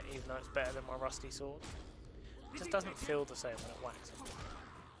mallet, even though it's better than my rusty sword. It just doesn't feel the same when it whacks.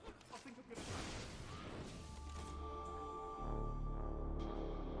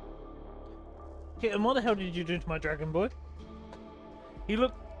 Kitten, what the hell did you do to my dragon boy? He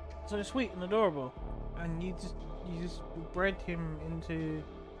looked so sweet and adorable, and you just bred him into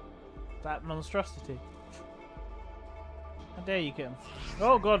that monstrosity. How dare you, Kitten?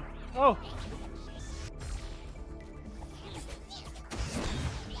 Oh god! Oh!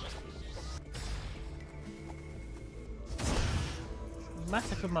 You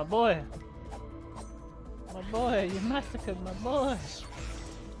massacred my boy! My boy, you massacred my boy!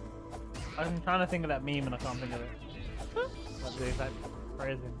 I'm trying to think of that meme and I can't think of it. That's the exact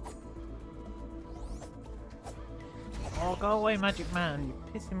phrasing. Oh, go away, Magic Man.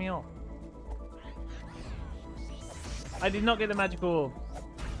 You're pissing me off. I did not get the magical orb.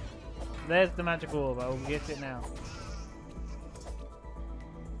 There's the magical orb. I will get it now.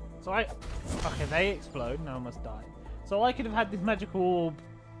 So okay, they explode and I almost die. So I could have had this magical orb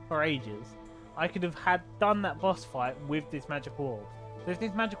for ages. I could have done that boss fight with this magical orb. So if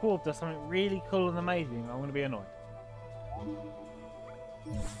this magic orb does something really cool and amazing, I'm going to be annoyed.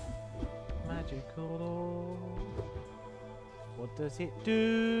 Magical orb. What does it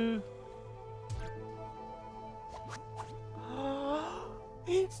do?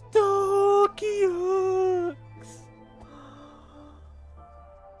 It's Darkiux! It's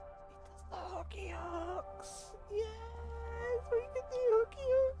Darkiux! Yes! We can do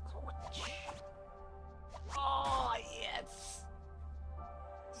Darkiux! Oh, yes!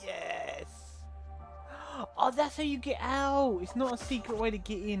 Yes! Oh, that's how you get out! It's not a secret way to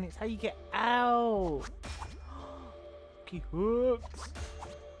get in, it's how you get out! Okay, hooks!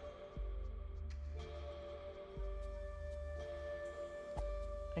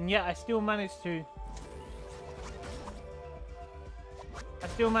 And yet I still managed to I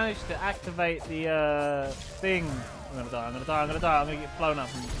still managed to activate the thing. I'm gonna die, I'm gonna die, I'm gonna die, I'm gonna get blown up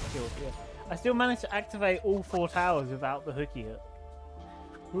and killed. Yeah. I still managed to activate all 4 towers without the hooky hook.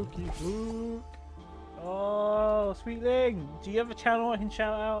 Hooky hook. Oh, Sweetling, do you have a channel I can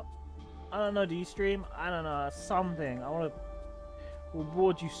shout out? I don't know, do you stream? I don't know, something. I want to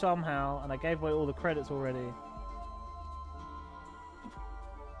reward you somehow, and I gave away all the credits already.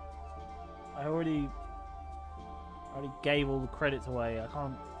 I already gave all the credits away. I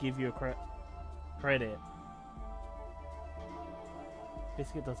can't give you a credit.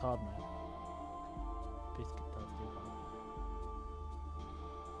 Biscuit does hard, mate. Biscuit does do hard.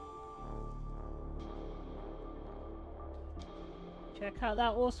 Check out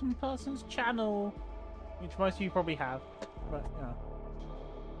that awesome person's channel, which most of you probably have, but you know.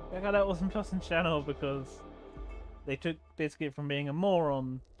 Check out that awesome person's channel because they took Biscuit from being a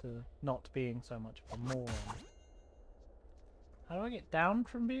moron to not being so much of a moron. How do I get down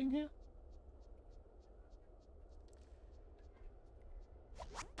from being here?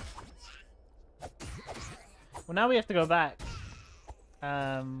 Well, now we have to go back.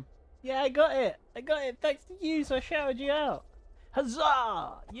 Yeah, I got it. I got it thanks to you, so I shouted you out.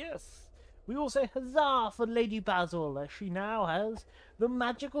 Huzzah! Yes. We all say huzzah for Lady Basil, as she now has the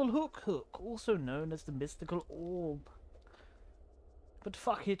magical hook, also known as the mystical orb. But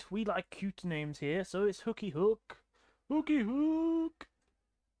fuck it, we like cute names here, so it's Hooky Hook. Hooky Hook!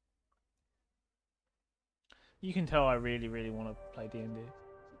 You can tell I really, really want to play D&D.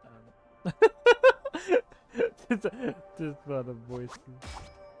 Just for the voices.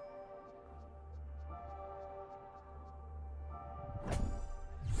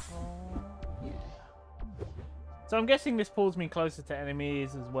 So I'm guessing this pulls me closer to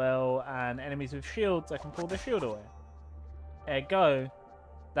enemies as well, and enemies with shields, I can pull their shield away. Ergo,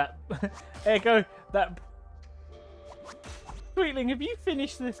 that... Sweetling, have you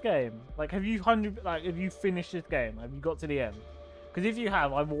finished this game? Like, have you finished this game? Have you got to the end? Because if you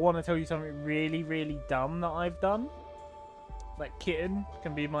have, I want to tell you something really, really dumb that I've done. Like, Kitten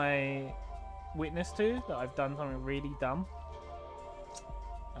can be my witness to that I've done something really dumb.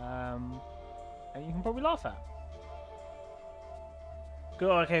 And you can probably laugh at. Good.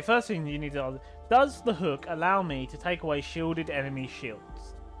 Okay, first thing you need to ask, does the hook allow me to take away shielded enemy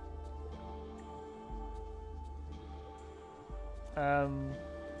shields?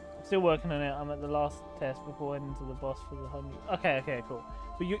 Still working on it. I'm at the last test before heading to the boss for the 100. Okay, cool.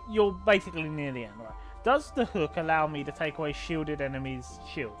 But you're basically near the end, right? Does the hook allow me to take away shielded enemies'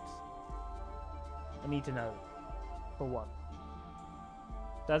 shields? I need to know. For one.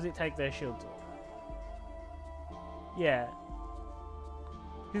 Does it take their shields away? Yeah.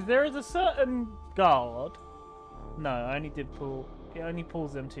 Because there is a certain guard. No, I only did pull. It only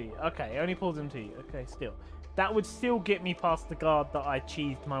pulls them to you. Okay, it only pulls them to you. Okay, still. That would still get me past the guard that I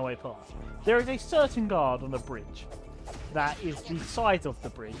cheesed my way past. There is a certain guard on the bridge that is the size of the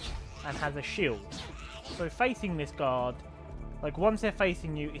bridge and has a shield. So facing this guard, like once they're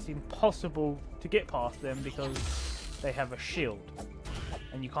facing you, it's impossible to get past them because they have a shield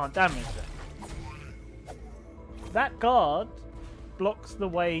and you can't damage them. That guard blocks the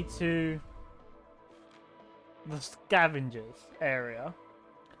way to the scavengers area.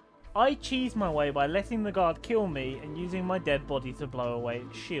 I cheese my way by letting the guard kill me and using my dead body to blow away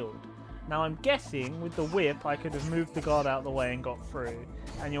its shield. Now I'm guessing with the whip I could have moved the guard out of the way and got through,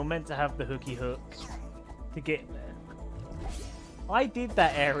 and you're meant to have the hooky hook to get there. I did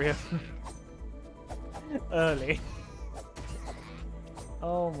that area early.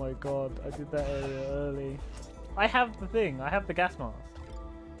 Oh my god, I did that area early. I have the thing, I have the gas mask.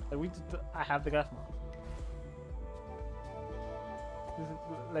 I have the gas mask.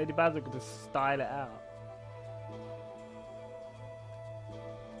 Lady Basil could just style it out.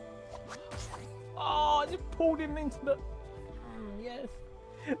 Oh, I just pulled him into the... yes.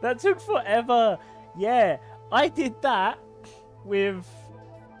 That took forever. Yeah, I did that with,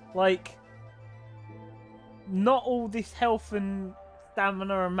 like, not all this health and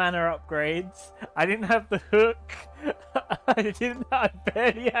stamina and mana upgrades. I didn't have the hook. I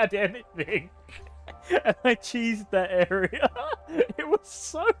barely had anything. And I cheesed that area. It was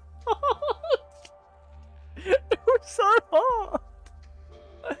so hard. It was so hard.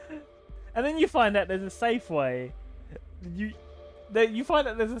 And then you find out there's a safe way. You find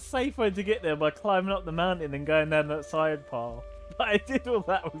out there's a safe way to get there by climbing up the mountain and going down that side path. But I did all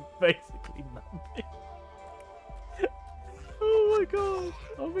that with basically nothing. Oh my god,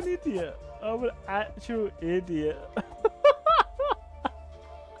 I'm an idiot. I'm an actual idiot.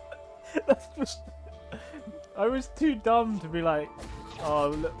 That's just... I was too dumb to be like, oh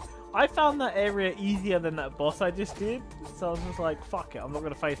look. I found that area easier than that boss I just did, so I was just like, fuck it, I'm not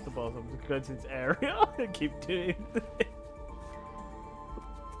gonna face the boss, I'm just going to this area and keep doing this.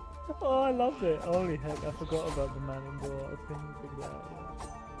 Oh, I loved it. Holy heck, I forgot about the mountain door. I was going to figure that out.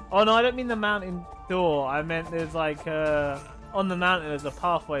 Yeah. Oh no, I don't mean the mountain door. I meant there's like, on the mountain there's a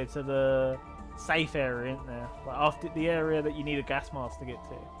pathway to the safe area, isn't there? Like after the area that you need a gas mask to get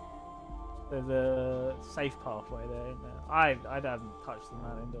to. There's a safe pathway there, isn't there? I haven't touched the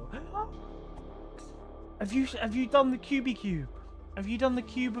mountain door. Have you done the cube? Have you done the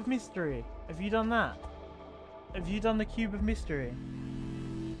cube of mystery? Have you done that? Have you done the cube of mystery?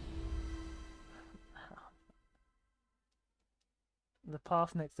 The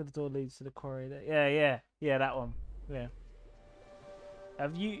path next to the door leads to the quarry. Yeah, that one. Yeah.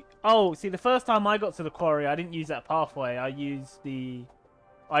 Have you? Oh, see, the first time I got to the quarry, I didn't use that pathway.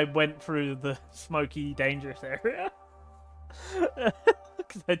 I went through the smoky, dangerous area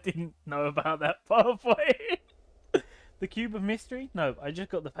because I didn't know about that pathway. The cube of mystery? No, I just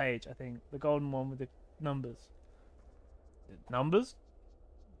got the page. I think the golden one with the numbers. Numbers?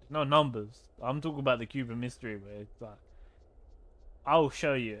 No numbers. I'm talking about the cube of mystery, where it's like, I'll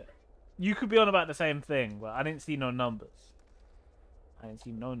show you. You could be on about the same thing, but I didn't see no numbers.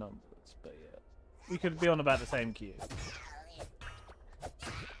 But yeah, we could be on about the same cube.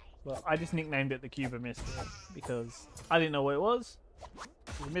 But I just nicknamed it the cube of mystery because I didn't know what it was.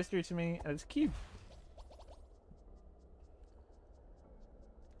 It was a mystery to me, and it's a cube.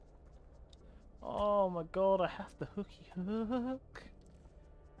 Oh my god, I have the hooky hook.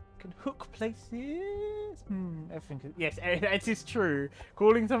 Can hook places. Everything. Yes, it is true.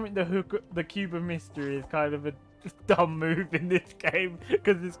 Calling something the cube of mystery is kind of a dumb move in this game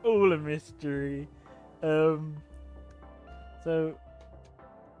because it's all a mystery. So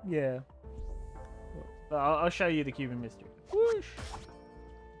yeah, I'll show you the cube of mystery. Whoosh.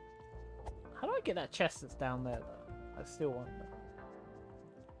 How do I get that chest that's down there though? I still want that.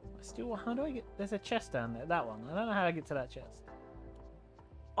 How do I get? There's a chest down there. That one. I don't know how I get to that chest.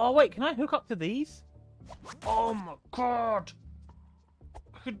 Oh wait, can I hook up to these? Oh my god!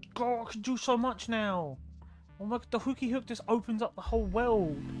 I could do so much now. Oh my, the hooky hook just opens up the whole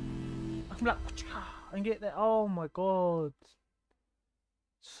world. I can like and get there. Oh my god!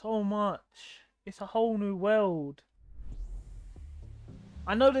 So much. It's a whole new world.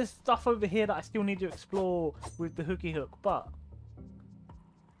 I know there's stuff over here that I still need to explore with the hooky hook, but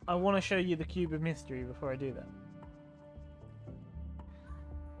I want to show you the cube of mystery before I do that.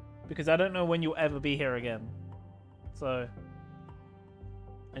 Because I don't know when you'll ever be here again. So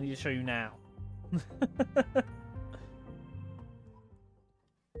I need to show you now.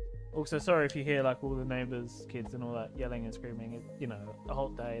 Also, sorry if you hear like all the neighbours, kids and all that yelling and screaming. It, you know, a whole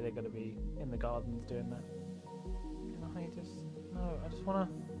day they're going to be in the gardens doing that. Can I just... No, I just want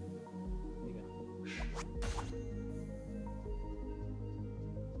to... There you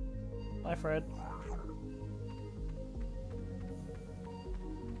go. Bye, Fred.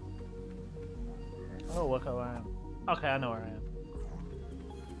 Oh, look where I am. Okay, I know where I am.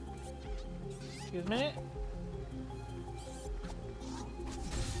 Excuse me?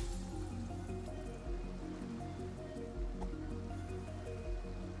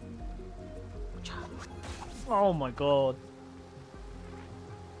 Oh my god.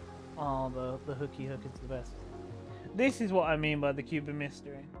 Oh, the hooky hook is the best. This is what I mean by the cube of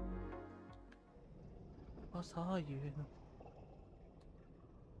mystery. What are you?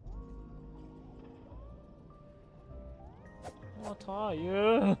 What are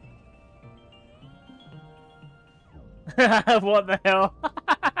you? What the hell?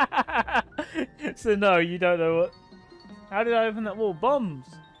 So no, you don't know what... How did I open that wall? Bombs!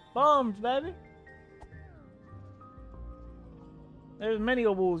 Bombs, baby! There's many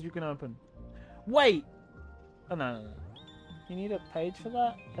walls you can open. Wait! Oh, no. You need a page for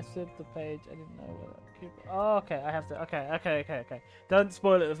that? I said the page. I didn't know what that cube... Oh, okay. I have to... Okay. Don't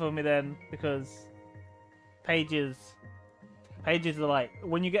spoil it for me then, because pages are like...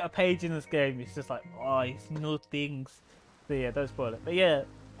 When you get a page in this game, it's just like, oh, it's new things. So yeah, don't spoil it. But yeah,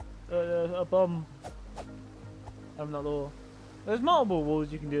 a bomb... I'm not sure. There's multiple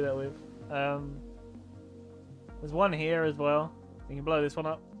walls you can do that with. There's one here as well. You can blow this one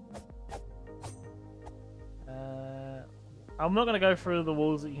up. I'm not going to go through the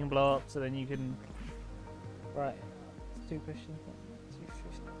walls that you can blow up, so then you can... Right. It's 2 questions.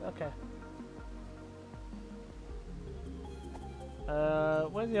 250. Okay.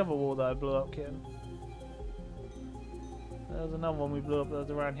 Where's the other wall that I blew up, kitten? There was another one we blew up that was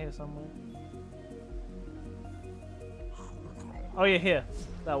around here somewhere. Oh yeah, here.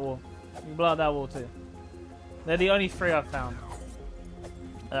 That wall. You can blow up that wall too. They're the only 3 I've found.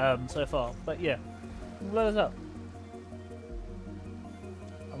 so far. But yeah, blow us up.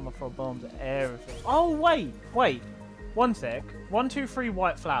 I'm gonna throw bombs at everything. Oh wait, wait, 1 sec. 1, 2, 3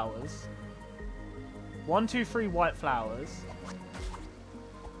 white flowers. 1, 2, 3 white flowers.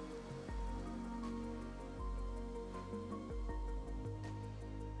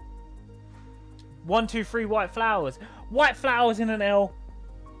 One, two, three white flowers. White flowers in an L.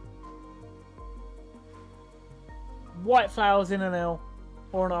 White flowers in an L.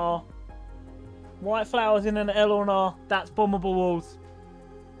 Or an R. White flowers in an L or an R. That's bombable walls.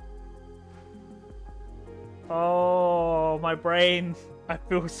 Oh, my brain. I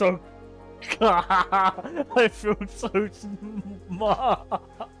feel so... I feel so smart.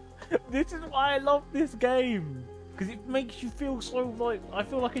 This is why I love this game. Because it makes you feel so like... I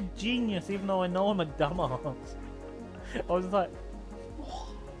feel like a genius even though I know I'm a dumbass. I was like...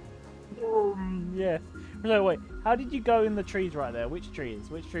 yeah. No, wait. How did you go in the trees right there? Which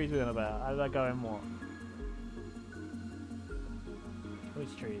trees? Which trees are we on about? How did I go in what?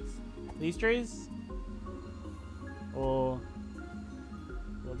 Which trees? These trees? Or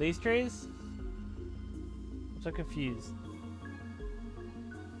these trees? I'm so confused.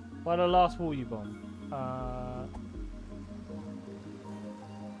 Why the last wall you bomb?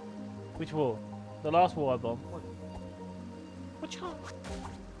 Which wall? The last wall I bombed. Which one?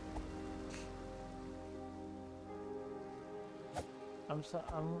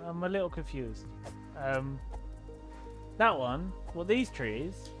 I'm a little confused. That one. Well, these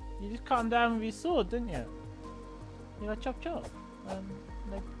trees. You just cut them down with your sword, didn't you? You know, chop chop.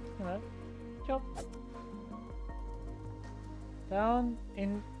 Like, you know, chop. Down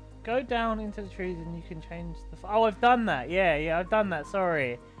in. Go down into the trees and you can change the... Oh, I've done that. Yeah, I've done that.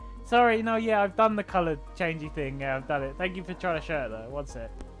 Sorry. Sorry, no, yeah, I've done the colour changey thing. Yeah, I've done it. Thank you for trying to show it, though. One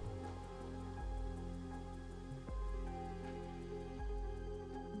sec.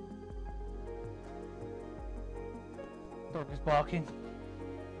 Dog is barking.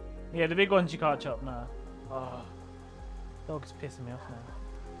 Yeah, the big ones you can't chop now. Oh, dog is pissing me off now.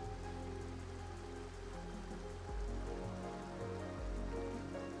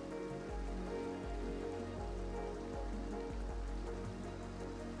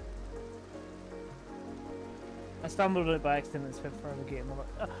 I stumbled on it by accident and spent forever getting my...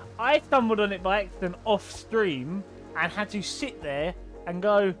 I stumbled on it by accident off stream and had to sit there and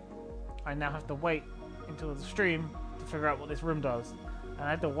go, I now have to wait until the stream to figure out what this room does. And I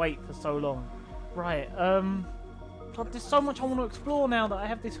had to wait for so long. Right, God, there's so much I want to explore now that I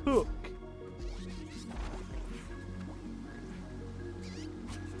have this hook.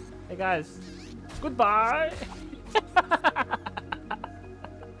 Hey guys, goodbye!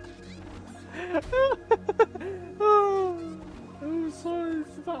 I'm sorry.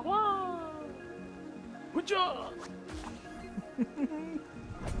 Wow. Good job.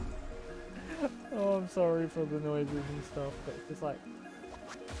 Oh, I'm sorry for the noises and stuff, but it's just like...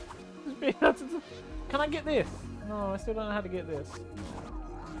 Can I get this? No, I still don't know how to get this.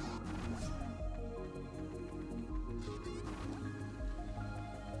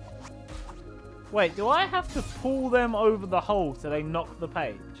 Wait, do I have to pull them over the hole so they knock the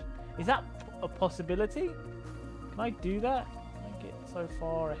page? Is that a possibility? Can I do that? Can I get so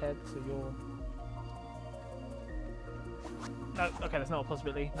far ahead to your... No, okay, that's not a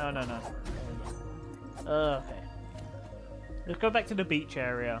possibility. No. Okay. Let's go back to the beach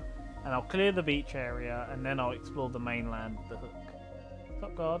area, and I'll clear the beach area, and then I'll explore the mainland with the hook.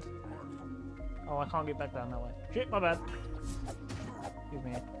 Stop, God. Oh, I can't get back down that way. Shit, my bad. Excuse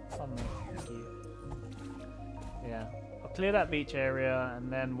me. Pardon me. Thank you. Yeah. I'll clear that beach area,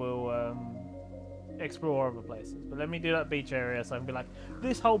 and then we'll explore other places. But let me do that beach area so I can be like,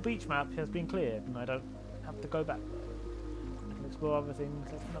 this whole beach map has been cleared, and I don't have to go back there. I can explore other things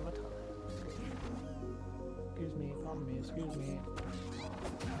at another time. Excuse me, pardon me, excuse me.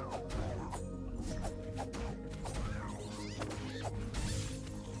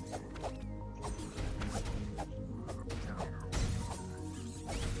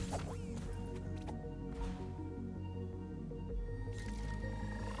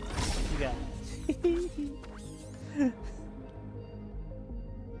 Yeah.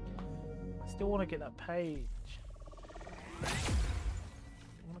 I still want to get that page. I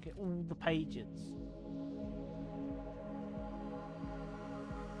want to get all the pages.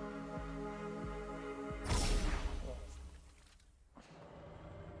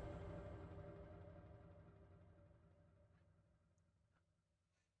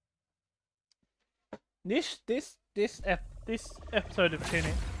 This episode of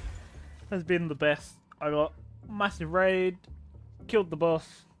Tunic has been the best. I got massive raid, killed the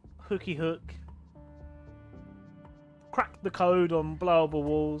boss, hooky hook, crack the code on blowable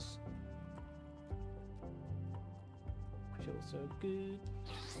walls. Feels so good.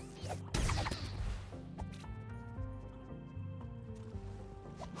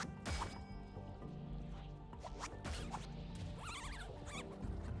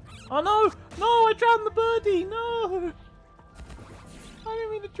 Oh no! No! I drowned the birdie! No! I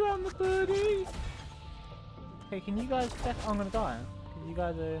didn't mean to drown the birdie! Okay, can you guys... I'm gonna die. Because you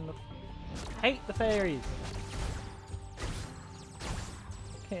guys are in the... I hate the fairies!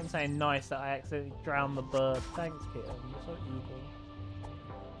 Kitten's saying nice that I accidentally drowned the bird. Thanks, Kitten. You're so evil.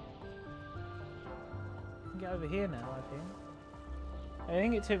 I can get over here now, I think. I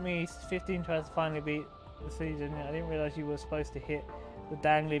think it took me 15 tries to finally beat the season. I didn't realise you were supposed to hit the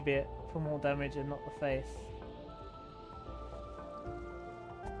dangly bit for more damage and not the face.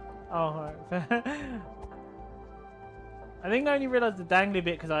 Oh, alright. I think I only realised the dangly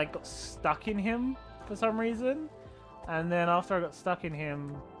bit because I got stuck in him for some reason. And then after I got stuck in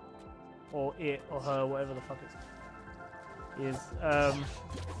him, or it, or her, whatever the fuck it is,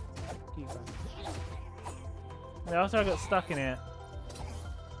 keep going. Yeah, after I got stuck in it,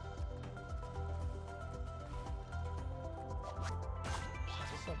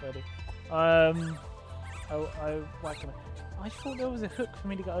 what's up, buddy? Whack him. I thought there was a hook for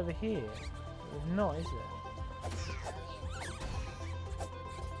me to get over here. There's not, is there?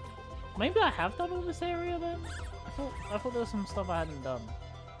 Maybe I have done all this area then? I thought there was some stuff I hadn't done.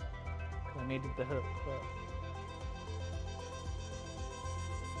 I needed the hook, but...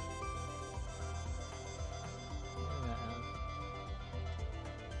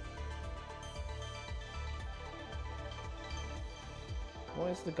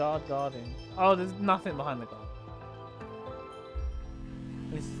 What is the guard guarding? Oh, there's nothing behind the guard.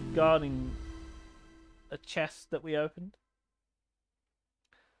 He's guarding a chest that we opened.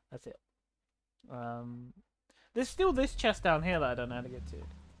 That's it. There's still this chest down here that I don't know how to get to.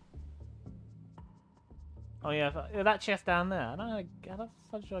 Oh yeah, that chest down there. I don't know how the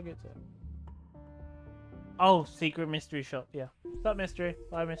fuck should I get to it? Oh, secret mystery shop. Yeah. What's up, mystery?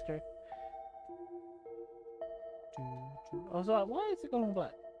 Bye, mystery. I was like, why is it going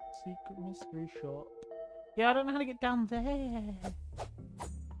black? Secret mystery shop. Yeah, I don't know how to get down there.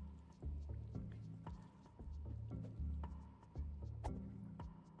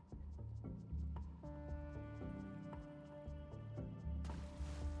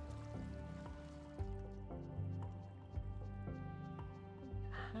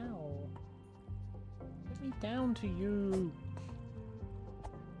 Down to you.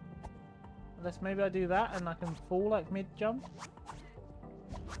 Unless maybe I do that and I can fall like mid-jump.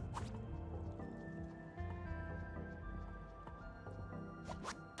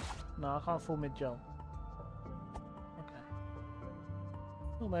 No, I can't fall mid-jump. Okay.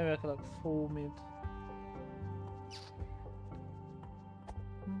 Well, maybe I could like fall mid.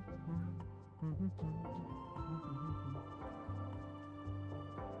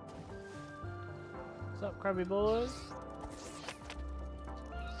 What's up, crabby boys?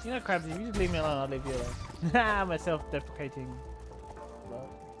 You know, Krabs, if you just leave me alone, I'll leave you alone. My self-deprecating love.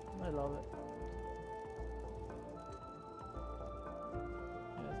 I love it.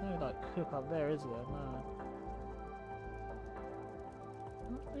 Yeah, there's no, like, hook up there, is there? No. How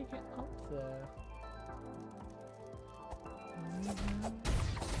do they get up there?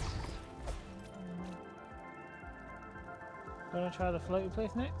 Gonna try the floaty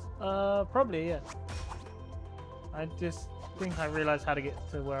place next? Probably, yeah. I just think I realised how to get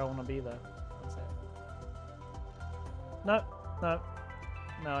to where I want to be though. That's it. No, no.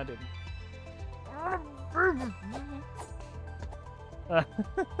 No, I didn't.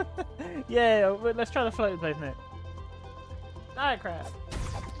 Yeah, let's try the floaty place next. Die, crap.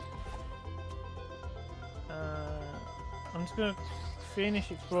 I'm just gonna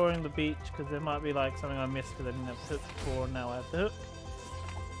finish exploring the beach because there might be like something I missed because I didn't have the hook before and now I have the hook.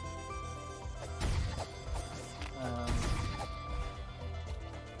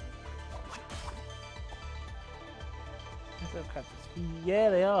 Crabs. Yeah,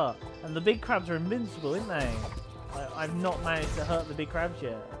 they are. And the big crabs are invincible, aren't they? I've not managed to hurt the big crabs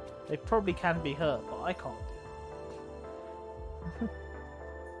yet. They probably can be hurt, but I can't.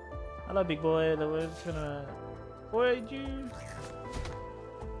 Hello, big boy. We're just gonna... Boy, you...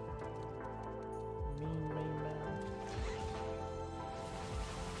 Mean man.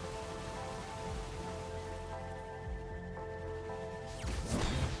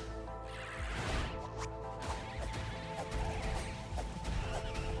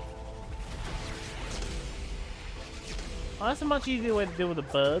 Oh, that's a much easier way to deal with the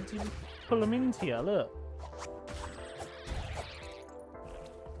birds. You just pull them into you, look.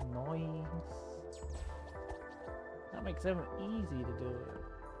 Nice. That makes them easy to deal with.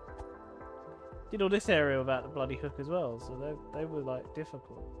 Did all this area without the bloody hook as well, so they were like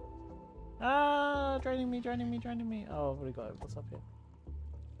difficult. Ah, draining me. Oh, I've already got it. What's up here?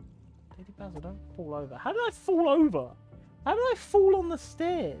 Lady Basil, don't fall over. How did I fall over? How did I fall on the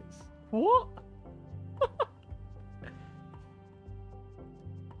stairs? What?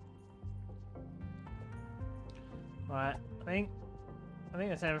 Right, I think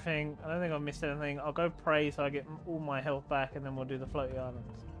that's everything. I don't think I've missed anything. I'll go pray so I get all my health back, and then we'll do the floaty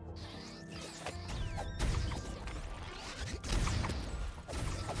islands.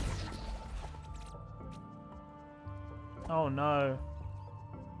 Oh no.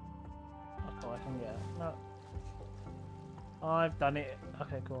 Oh, I can get it. No. I've done it.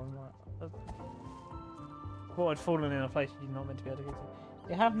 Okay, cool. I thought I'd fallen in a place you're not meant to be able to get to.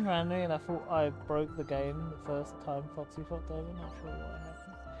 It happened randomly and I thought I broke the game the first time Foxy flopped over. Not sure what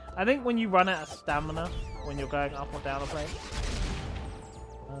happened. I think when you run out of stamina when you're going up or down a place.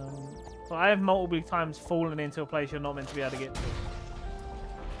 So I have multiple times fallen into a place you're not meant to be able to get to.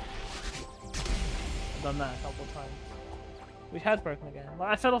 I've done that a couple of times. Which has broken again. Like,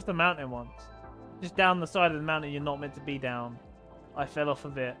 I fell off the mountain once. Just down the side of the mountain you're not meant to be down. I fell off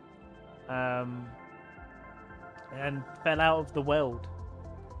of it. And fell out of the world.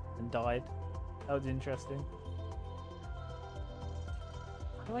 And died. That was interesting.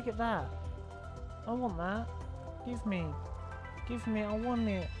 How do I get that? I want that. Give me. Give me. I want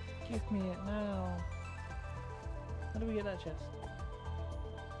it. Give me it now. How do we get that chest?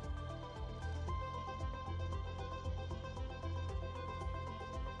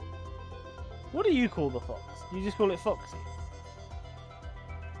 What do you call the fox? You just call it Foxy?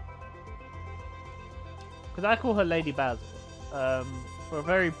 Because I call her Lady Basil. For a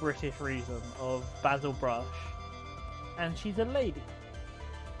very British reason of Basil Brush. And she's a lady.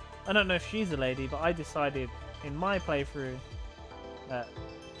 I don't know if she's a lady, but I decided in my playthrough that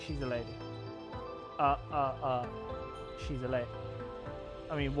she's a lady. She's a lady.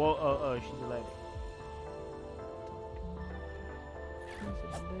 I mean, what? She's a lady.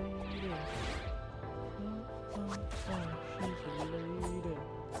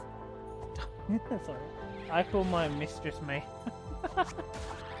 Sorry. I call my mistress May.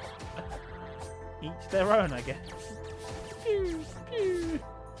 Each their own, I guess. Pew, pew.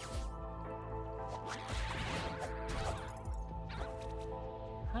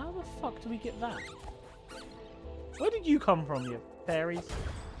 How the fuck do we get that? Where did you come from, you fairies?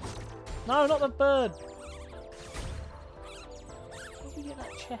 No, not the bird. How did we get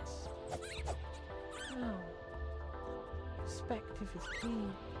that chest? No. Perspective is key.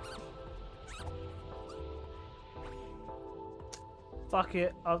 Fuck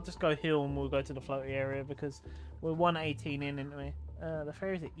it, I'll just go heal and we'll go to the floaty area because we're 118 in, aren't we? The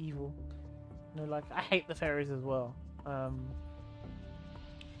fairies are evil. You know, like, I hate the fairies as well.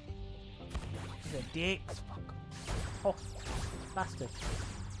 They're dicks. Fuck. Oh, bastard.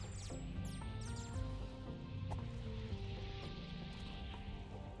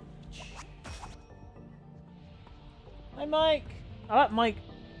 Hi, Mike. I like Mike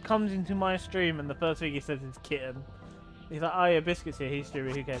comes into my stream and the first thing he says is kitten. He's like, oh yeah, Biscuit's here, he's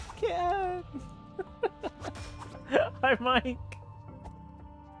streaming, who cares? Kitten! Hi, Mike!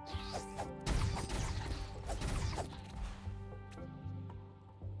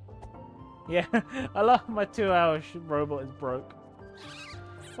 Yeah, I love my 2-hour robot is broke.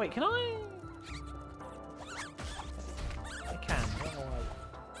 Wait, can I? I can, I don't know why.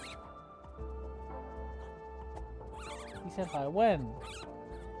 He said hi, when?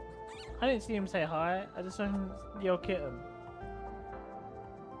 I didn't see him say hi, I just saw him yell kitten.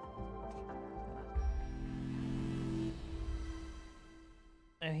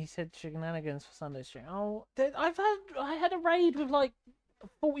 And he said shenanigans for Sunday stream. Oh, I had a raid with like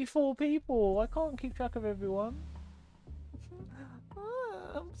 44 people. I can't keep track of everyone.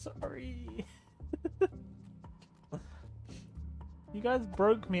 I'm sorry. You guys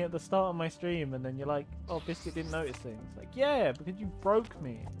broke me at the start of my stream and then you're like, oh, Biscuit didn't notice things. Like, yeah, because you broke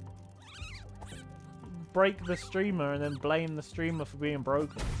me. Break the streamer and then blame the streamer for being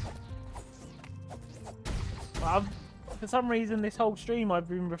broken. For some reason this whole stream I've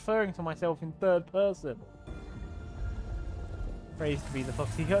been referring to myself in third person. Praise to be the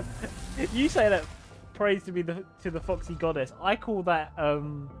foxy god. You say that praise to be to the foxy goddess. I call that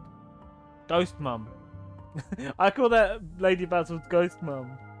ghost mum. I call that Lady Basil's ghost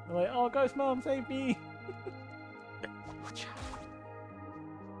mum. I'm like, oh, ghost mum, save me.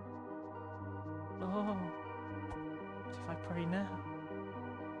 Oh, what if I pray now?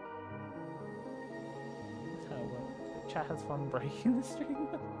 That's how it works. Chat has fun breaking the stream.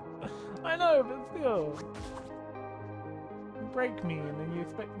 I know, but still. break me and then you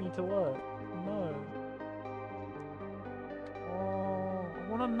expect me to work. No. Oh, I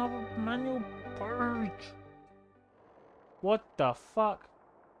want another manual purge. What the fuck?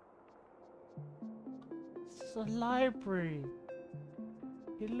 It's a library.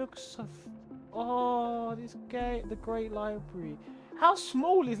 It looks so. Oh, this gay, the Great Library. How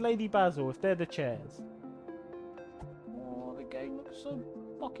small is Lady Basil if they're the chairs? Oh, the game looks so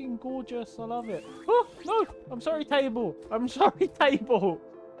fucking gorgeous. I love it. Oh, no! I'm sorry, table. I'm sorry, table.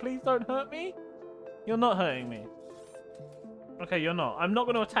 Please don't hurt me. You're not hurting me. Okay, you're not. I'm not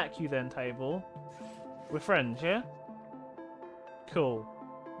going to attack you then, table. We're friends, yeah? Cool.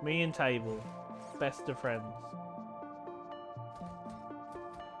 Me and table. Best of friends.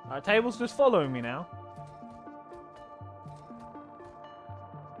 Alright, table's just following me now.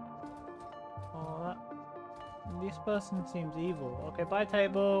 Oh, this person seems evil. Okay, bye,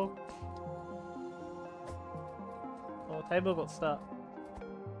 table. Oh, table got stuck.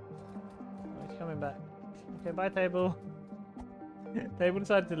 Oh, he's coming back. Okay, bye, table. Table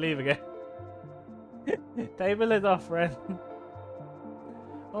decided to leave again. Table is our friend.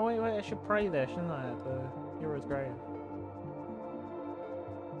 Oh, wait, I should pray there, shouldn't I? At the hero's grave.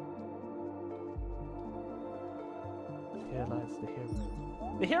 Here lies the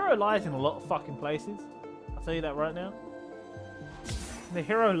hero. The hero lies in a lot of fucking places. I'll tell you that right now. The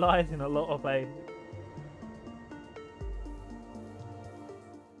hero lies in a lot of places.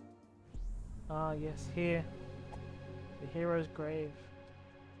 Ah, yes, here. The hero's grave.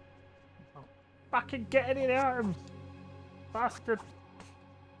 Oh, fucking get it in the arms! Bastard!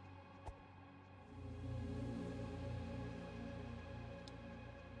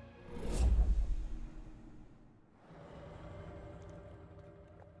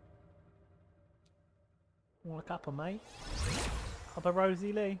 Want a cuppa, mate? Cuppa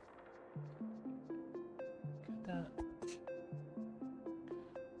Rosie Lee. Get that.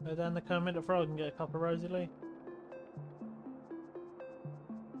 Go down the Kermit the Frog and get a cup of Rosie Lee.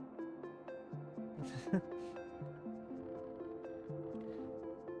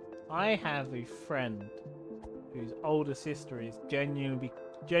 I have a friend whose older sister is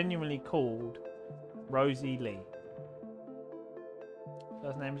genuinely called Rosie Lee.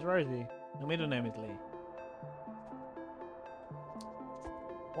 First name is Rosie. The middle name is Lee.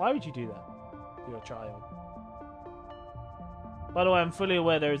 Why would you do that to your child? By the way, I'm fully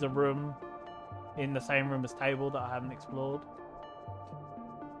aware there is a room in the same room as table that I haven't explored.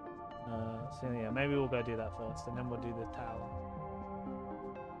 So yeah, maybe we'll go do that first, and then we'll do the tower.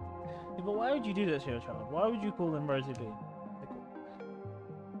 Yeah, but why would you do that to your child? Why would you call them Rosie Lee?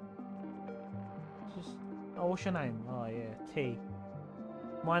 Just, oh, what's your name? Oh yeah, tea.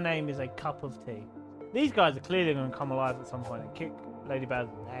 My name is a cup of tea. These guys are clearly going to come alive at some point and kick Lady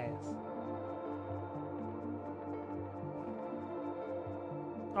Basil's ass.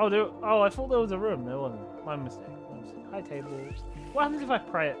 Oh, I thought there was a room. There wasn't. My mistake. Hi, table. What happens if I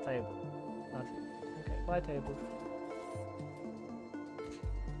pray at table? Nothing. Okay, bye, table.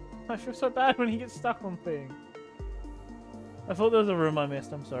 I feel so bad when he gets stuck on things. I thought there was a room I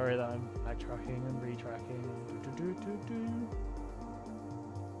missed. I'm sorry that I'm backtracking and retracking.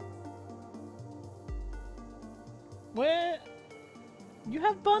 Where? You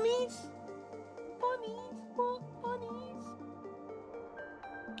have bunnies? Bunnies? What? Bunnies?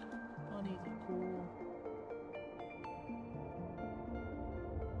 Bunnies are cool.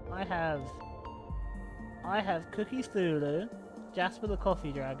 I have Cookie Thulu, Jasper the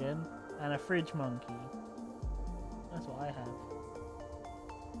Coffee Dragon, and a Fridge Monkey. That's what I have.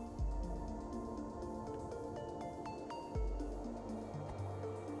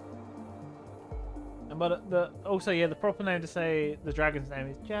 But also, yeah, the proper name to say the dragon's name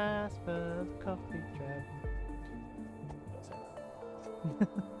is Jasper the Coffee Dragon.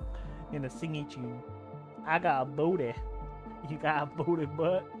 In a singy tune. I got a booty. You got a booty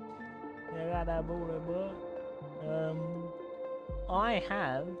butt. You got that booty butt. I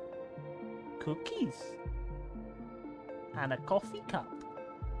have cookies. And a coffee cup.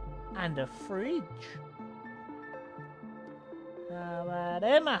 And a fridge. How about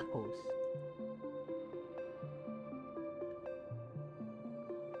them apples?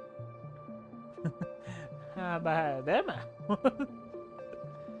 How about them apples?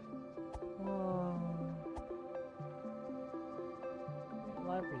 Oh. The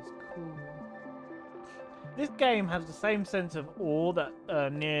library's cool. This game has the same sense of awe that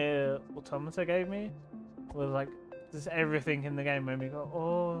Nier Automata gave me. With like just everything in the game made me go,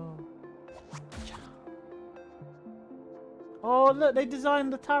 oh. Oh look, they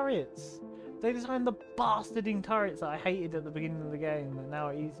designed the turrets. They designed the bastarding turrets that I hated at the beginning of the game, but now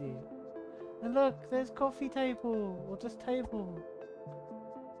are easy. And look, there's coffee table, or just table.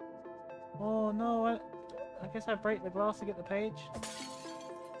 Oh no, I guess I break the glass to get the page.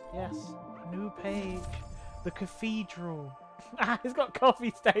 Yes, new page. The cathedral. It's got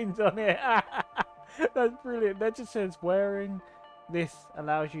coffee stains on it. That's brilliant. That just says wearing this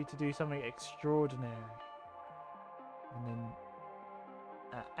allows you to do something extraordinary. And then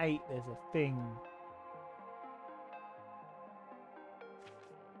at 8 there's a thing.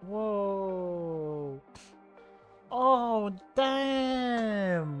 Whoa. Oh,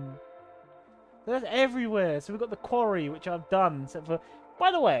 damn. That's everywhere. So we've got the quarry, which I've done. Except for,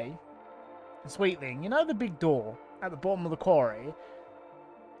 by the way, the sweet thing, you know the big door at the bottom of the quarry?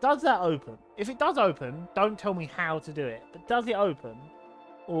 Does that open? If it does open, don't tell me how to do it. But does it open?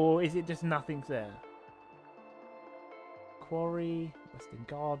 Or is it just nothing's there? Quarry, Western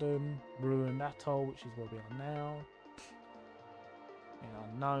Garden, Ruined Atoll, which is where we are now.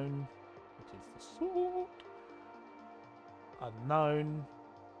 And Unknown, which is the sword. Unknown.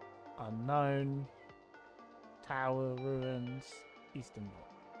 Unknown. Tower, Ruins, Eastern Block.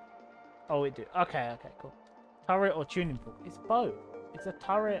 Oh, it do. Okay, cool. Turret or tuning fork? It's both. It's a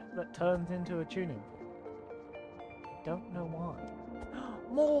turret that turns into a tuning fork. I don't know why.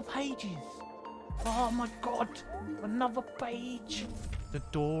 More pages! Oh my god! Another page! The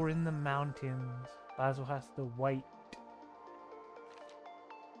door in the mountains. Basil has to wait.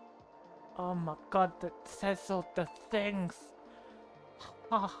 Oh my god, that says all the things!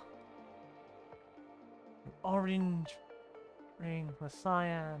 Ah. Orange ring, the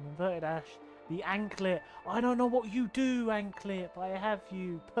cyan, inverted ash, the anklet. I don't know what you do, anklet, but I have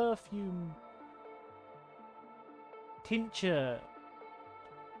you. Perfume. Tincture.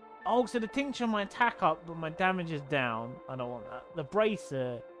 Oh, so the tincture might attack up, but my damage is down. I don't want that. The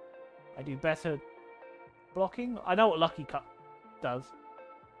bracer. I do better blocking. I know what Lucky Cup does.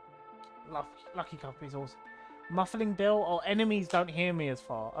 Lucky Cup is awesome. Muffling bill. Oh, enemies don't hear me as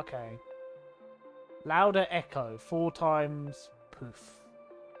far. Okay. Louder echo. 4 times poof.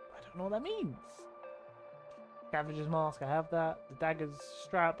 I don't know what that means. Scavenger's mask. I have that. The dagger's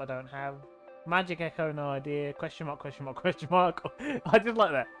strap. I don't have. Magic echo. No idea. Question mark. Question mark. Question mark. I just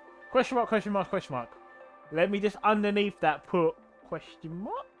like that. Question mark. Question mark. Question mark. Let me just underneath that put question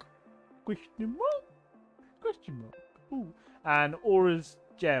mark. Question mark. Question mark. Ooh. And Aura's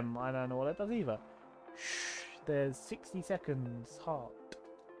gem. I don't know what that does either. Shh. There's 60 seconds. Heart.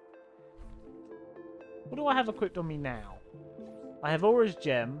 What do I have equipped on me now? I have Aura's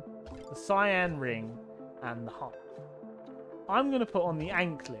gem, the cyan ring, and the heart. I'm going to put on the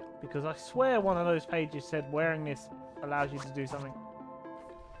anklet, because I swear one of those pages said wearing this allows you to do something.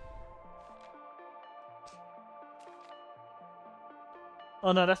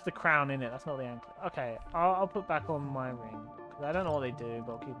 Oh no, that's the crown in it. That's not the anklet. Okay, I'll put back on my ring. Because I don't know what they do,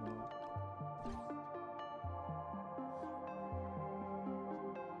 but I'll keep them on.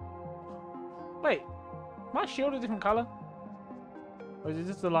 Wait, my shield a different colour? Or is it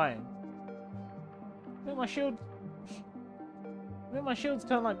just the lighting? I think my shield... I think my shield's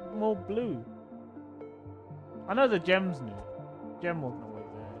turned like more blue. I know the gem's new. Gem wasn't always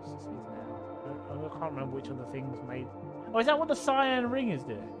there, it's just is now. I can't remember which of the things made... Oh, is that what the cyan ring is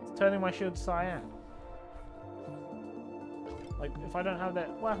doing? It's turning my shield cyan. Like, if I don't have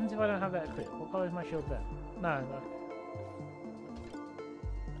that... What happens if I don't have that equipped? What colour is my shield then? No.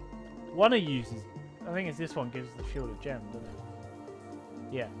 One of uses... I think it's this one gives the shield a gem, doesn't it?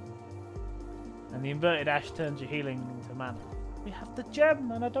 Yeah. And the inverted ash turns your healing into mana. We have the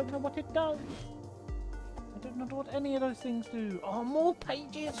gem, and I don't know what it does. I don't know what any of those things do. Oh, more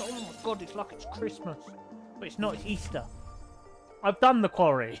pages! Oh my god, it's like it's Christmas. But it's not, it's Easter. I've done the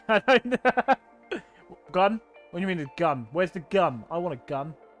quarry. I don't... Gun? What do you mean a gun? Where's the gun? I want a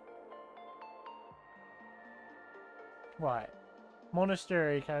gun. Right.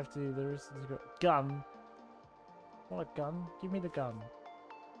 Monastery, have to... There's a gun. I want a gun. Give me the gun.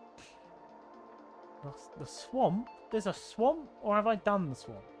 The swamp? There's a swamp? Or have I done the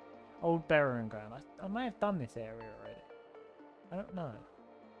swamp? Old burying ground. I may have done this area already. I don't know.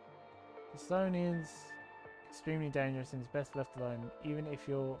 The zone is extremely dangerous and is best left alone, even if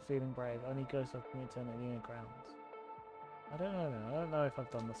you're feeling brave. Only ghosts of eternity in the grounds. I don't know then. I don't know if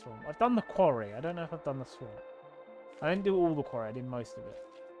I've done the swamp. I've done the quarry. I don't know if I've done the swamp. I didn't do all the quarry. I did most of it.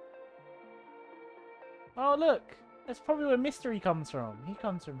 Oh, look! That's probably where Mystery comes from. He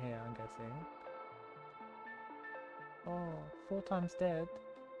comes from here, I'm guessing. Oh, 4 times dead.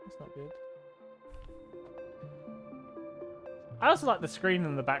 That's not good. I also like the screen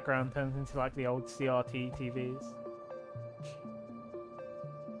in the background turns into like the old CRT TVs.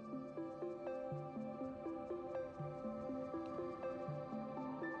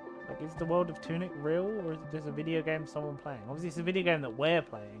 Like is the world of Tunic real, or is it just a video game someone playing? Obviously, it's a video game that we're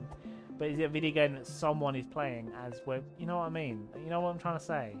playing, but is it a video game that someone is playing as we're... You know what I mean? You know what I'm trying to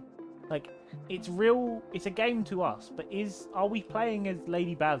say? Like, it's real... It's a game to us, but are we playing as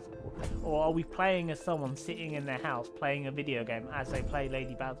Lady Basil? Or are we playing as someone sitting in their house playing a video game as they play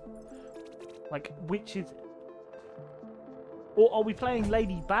Lady Basil? Like, which is... Or are we playing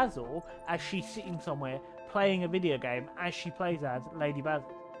Lady Basil as she's sitting somewhere playing a video game as she plays as Lady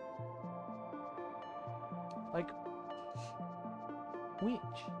Basil? Like, which?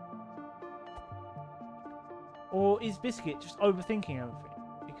 Or is Biscuit just overthinking everything?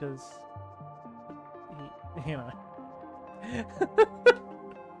 Because, he, you know,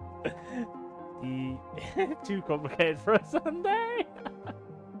 too complicated for a Sunday.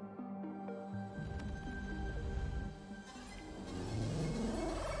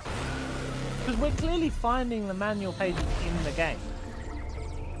 Because we're clearly finding the manual pages in the game.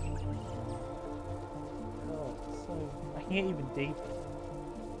 Oh, so I can get even deeper.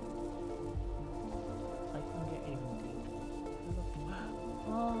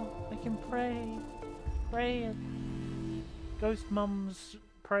 Oh, I can pray. Pray. Ghost Mum's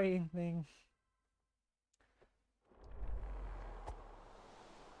praying thing.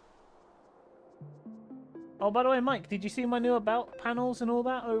 Oh, by the way, Mike, did you see my new about panels and all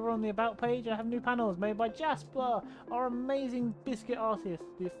that over on the about page? I have new panels made by Jasper, our amazing Biscuit artist,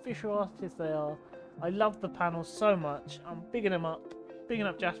 the official artist they are. I love the panels so much. I'm bigging them up. Bigging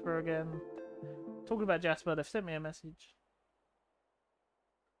up Jasper again. Talking about Jasper, they've sent me a message.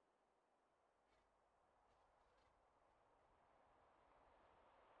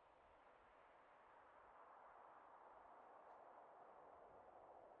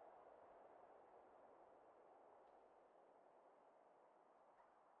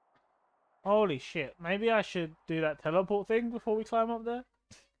 Holy shit, maybe I should do that teleport thing before we climb up there?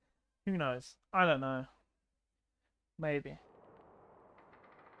 Who knows? I don't know. Maybe.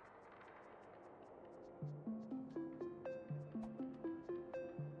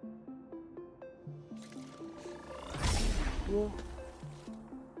 Whoa.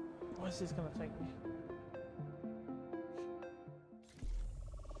 What is this gonna take me?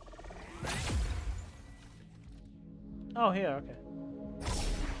 Oh, here, okay.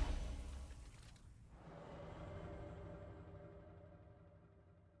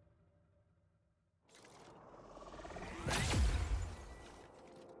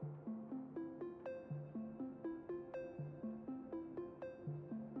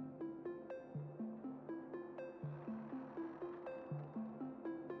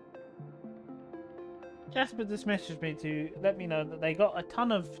 Jasper just messaged me to let me know that they got a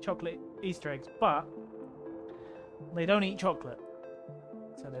ton of chocolate Easter eggs, but they don't eat chocolate.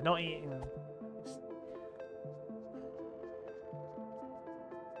 So they're not eating them.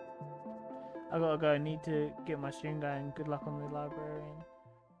 I gotta go, I need to get my stream going. Good luck on the librarian.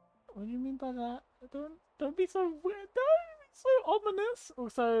 What do you mean by that? Don't be so weird. Don't be so ominous.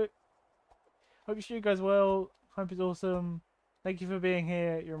 Also, hope your stream goes well. Hope it's awesome. Thank you for being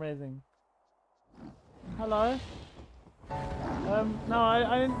here. You're amazing. Hello. No,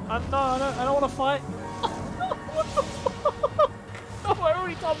 I don't want to fight. What the fuck? No, I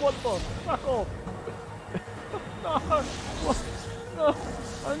already done one boss. Fuck off. No, no,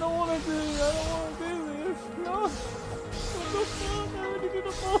 I don't want to do this. No. What the fuck? I already did a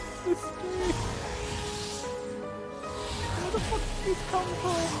boss this stream. Where the fuck did this come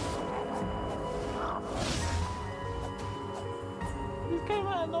from? This came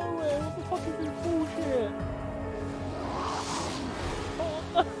out of nowhere. What the fuck is this bullshit? Oh.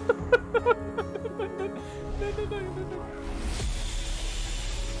 No.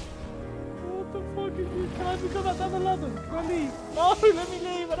 What the fuck is this? Can I become that down the ladder? Can I leave? No, let me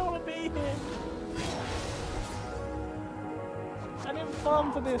leave. I don't want to be here. I didn't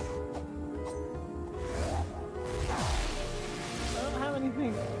farm for this. I don't have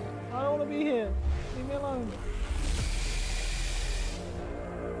anything. I don't want to be here. Leave me alone.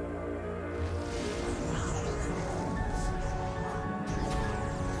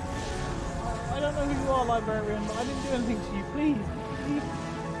 I don't know who you are, librarian, but I didn't do anything to you. Please, leave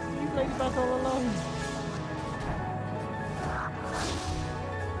Lady Basil alone.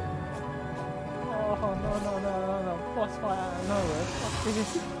 Oh no! Boss fight out of nowhere. Fuck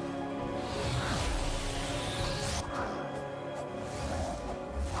this.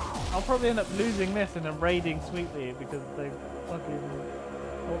 I'll probably end up losing this and then raiding Sweetly because they fucking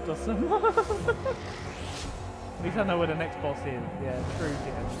helped us so much. At least I know where the next boss is. Yeah, true.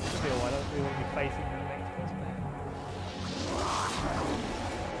 Yeah, still, I don't really want to be facing the next boss now.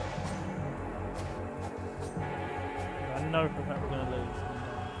 I know for a fact we're going to lose.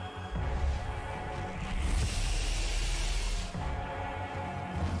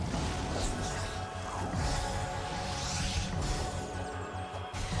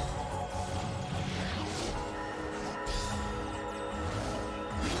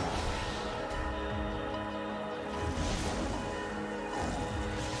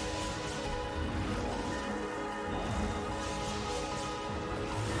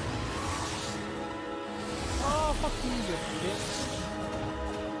 Fuck you, you bitch.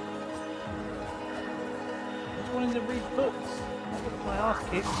 I just wanted to read books. I got my ass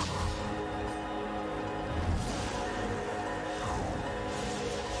kicked.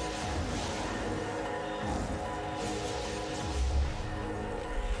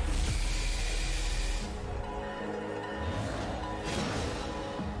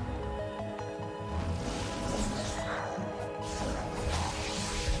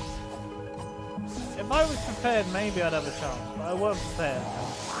 If I was prepared, maybe I'd have a chance, but I wasn't prepared.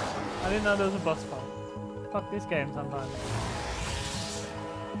 I didn't know there was a boss fight. Fuck this game sometimes.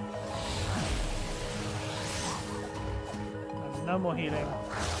 No more healing.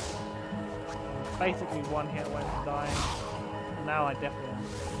 Basically one hit went to dying. Now I definitely am.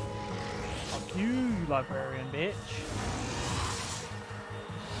 Fuck you, librarian bitch.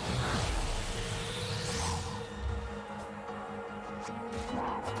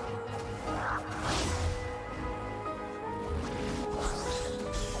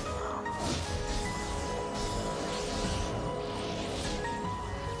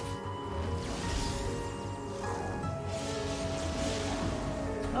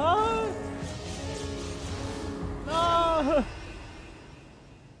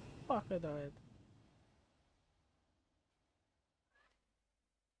 Fuck, I died.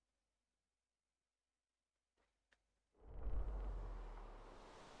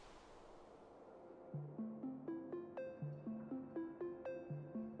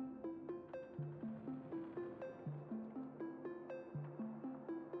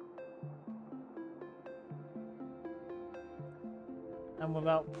 And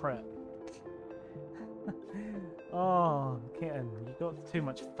without prep. Oh, kitten, you got too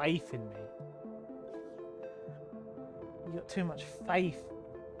much faith in me. You got too much faith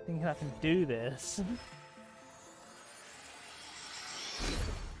thinking I can do this.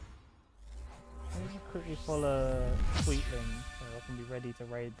 Let me quickly follow Sweetling so I can be ready to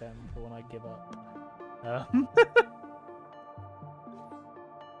raid them for when I give up.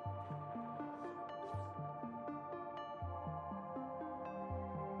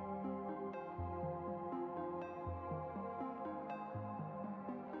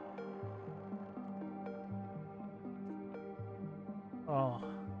 Oh.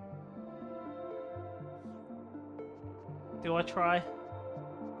 Do I try?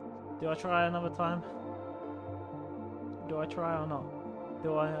 Do I try another time? Do I try or not?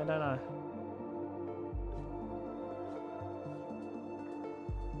 Do I? I don't know.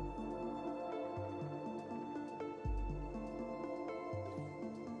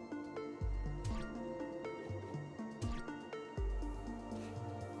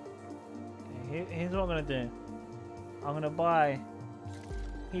 Okay, here's what I'm gonna do. I'm gonna buy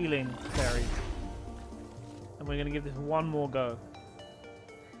healing berries, and we're gonna give this one more go.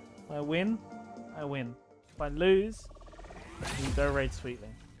 If I win, I win. If I lose, we go raid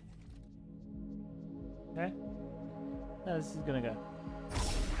Sweetling. Okay? Now this is gonna go.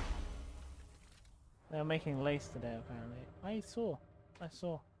 They're making lace today, apparently. I saw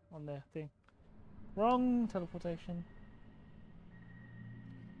on their thing. Wrong teleportation.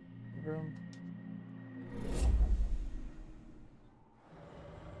 Room.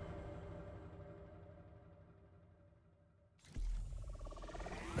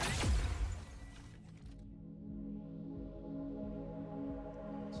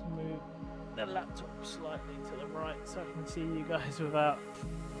 The laptop slightly to the right so I can see you guys without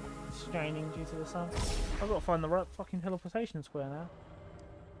straining due to the sun. I've got to find the right fucking teleportation square now.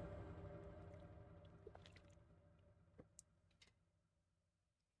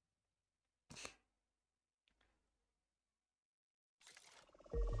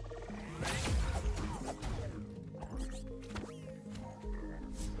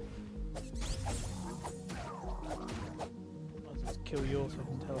 I'll just kill yours so I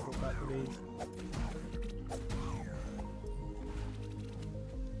can teleport back to these.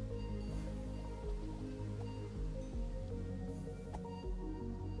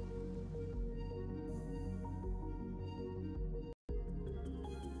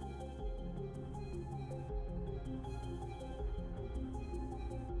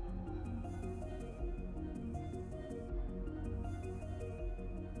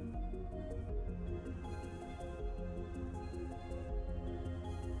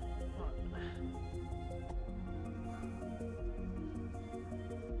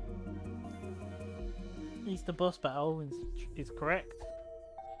 The boss battle is correct.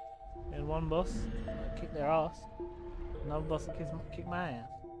 And one boss kick their ass, another boss that kick my ass.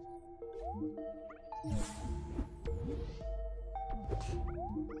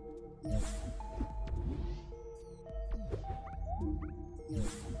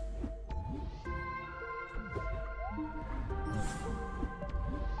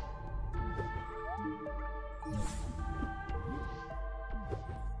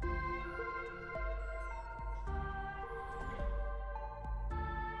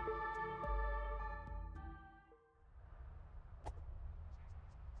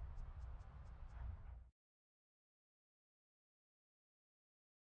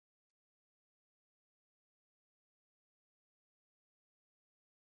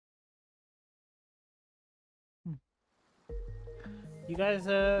 You guys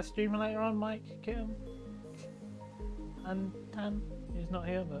streaming later on, Mike, Kitten, and Tan? He's not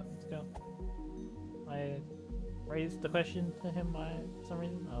here, but still. I raised the question to him by some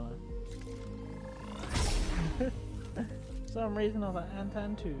reason. Oh no. For some reason I was like,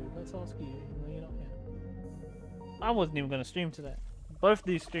 Antan too, let's ask you. No, you're not here. I wasn't even going to stream today. Both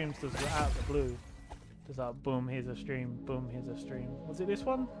these streams just were out of the blue. Just like, boom, here's a stream, boom, here's a stream. Was it this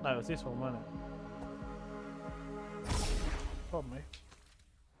one? No, it was this one, wasn't it? Probably.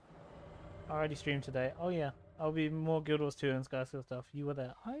 I already streamed today. Oh yeah, I'll be more Guild Wars 2 and Skyskill stuff. You were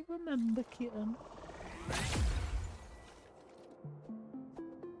there. I remember, Kitten.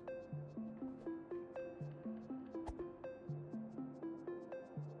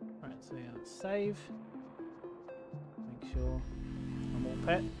 Right, so yeah, let's save. Make sure I'm all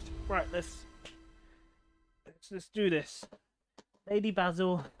pet. Right, let's do this. Lady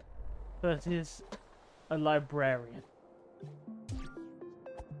Basil versus a librarian.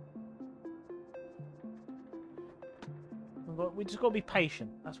 We just gotta be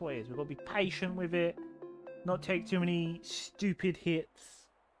patient. That's what it is. We've got to be patient with it. Not take too many stupid hits.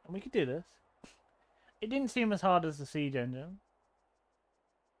 And we could do this. It didn't seem as hard as the Siege Engine.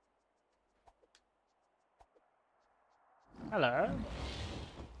 Hello.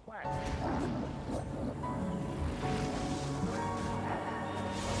 Wow.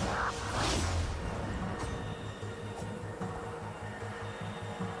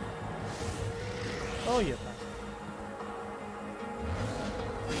 Oh, yeah.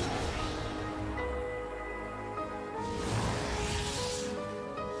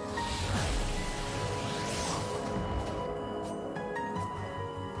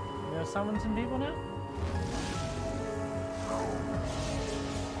 Summon some people now?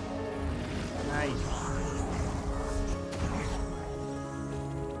 Nice.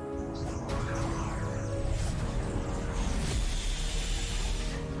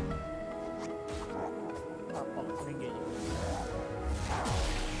 Oh, bollocks, I didn't get you.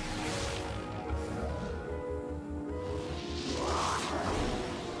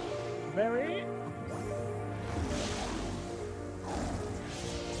 Very.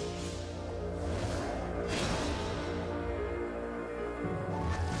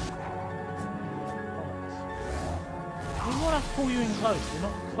 Pull you in close. You're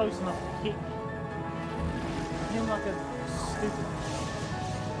not close enough to hit me. You're like a stupid.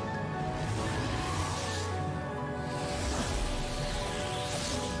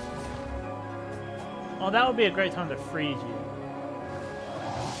 Oh, that would be a great time to freeze you.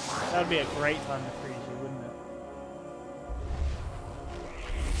 That would be a great time to freeze you, wouldn't it?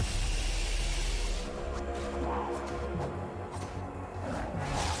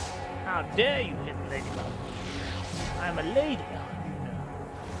 How dare you hit the ladybug? I'm a lady, you know.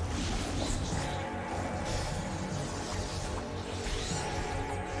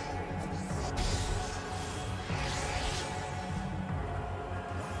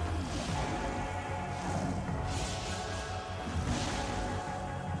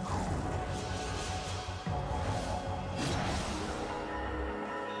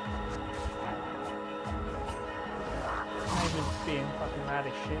 I'm just being fucking mad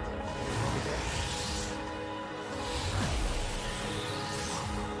as shit.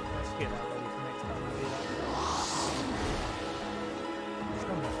 Get that ready for next time I do that.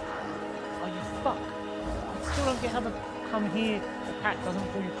 Oh, you fuck! I still don't get how to come here. The pack doesn't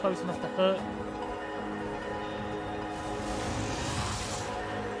pull you close enough to hurt.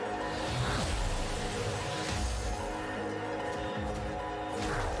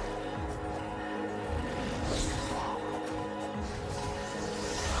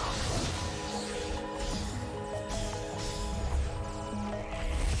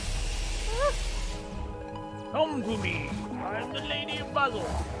 Come to me! I'm the Lady of Basil!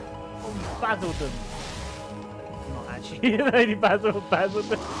 From Basildon. Not actually, Lady Basil of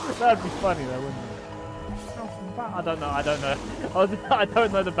Basildon. That'd be funny though, wouldn't it? I don't know. I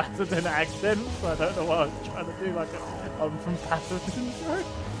don't know the Basildon accent, so I don't know what I was trying to do. Like, I'm from Basildon, sorry.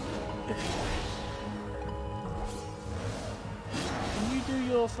 Can you do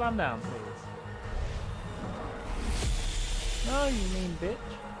your slam down, please? No, you mean bitch.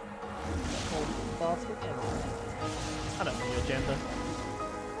 Or bastard. I don't know your gender.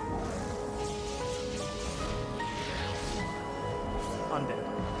 I'm dead.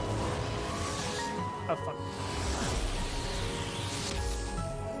 Oh fuck.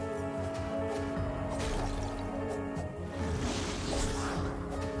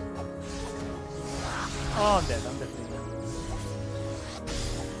 Oh, I'm dead. I'm definitely dead.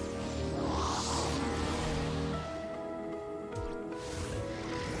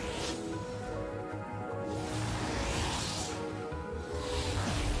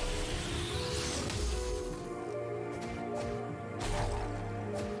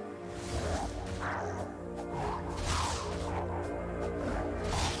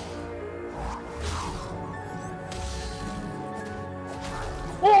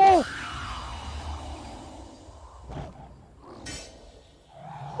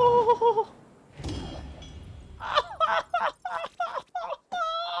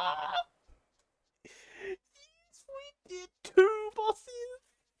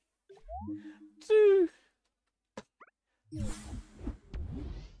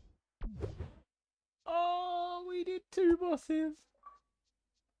 bosses.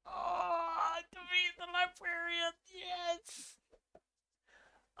 Oh, I defeated the librarian. Yes.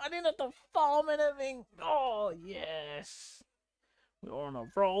 I didn't have to farm anything. Oh, yes. We're on a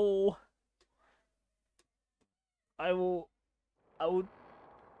roll. I will. I'm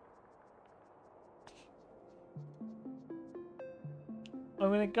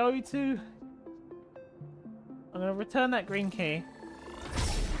gonna go to. I'm gonna return that green key.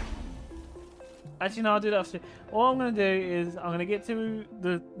 Actually, no, I'll do that after. All I'm gonna do is I'm gonna get to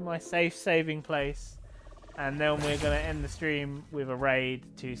my safe saving place, and then we're gonna end the stream with a raid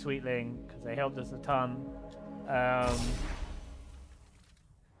to Sweetling because they helped us a ton.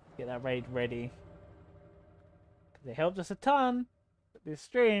 Get that raid ready. They helped us a ton with this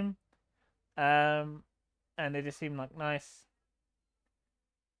stream, and they just seem like nice.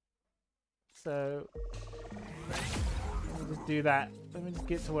 So let me just do that. Let me just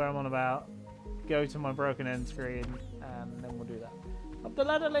get to where I'm on about. Go to my broken end screen, and then we'll do that. Up the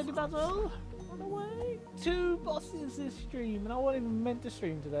ladder, Lady Basil. Run away. 2 bosses this stream, and I wasn't even meant to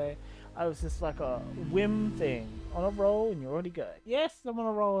stream today. I was just like a whim thing. On a roll, and you're already going. Yes, I'm on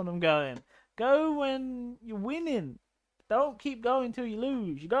a roll, and I'm going. Go when you're winning. Don't keep going till you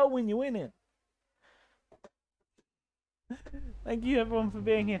lose. You go when you're winning. Thank you everyone for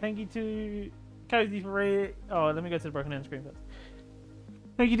being here. Thank you to Cozy for raiding. Oh, let me go to the broken end screen first.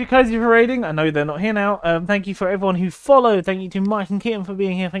 Thank you to Cozy for raiding. I know they're not here now. Thank you for everyone who followed. Thank you to Mike and Kitten for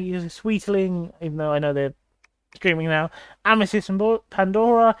being here. Thank you to Sweetling, even though I know they're streaming now. Amethyst and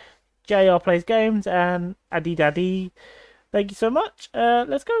Pandora, JR Plays Games, and Addy Daddy. Thank you so much.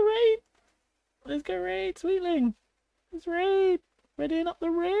 Let's go raid. Let's go raid, Sweetling. Let's raid. Readying up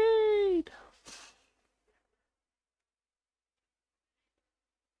the raid.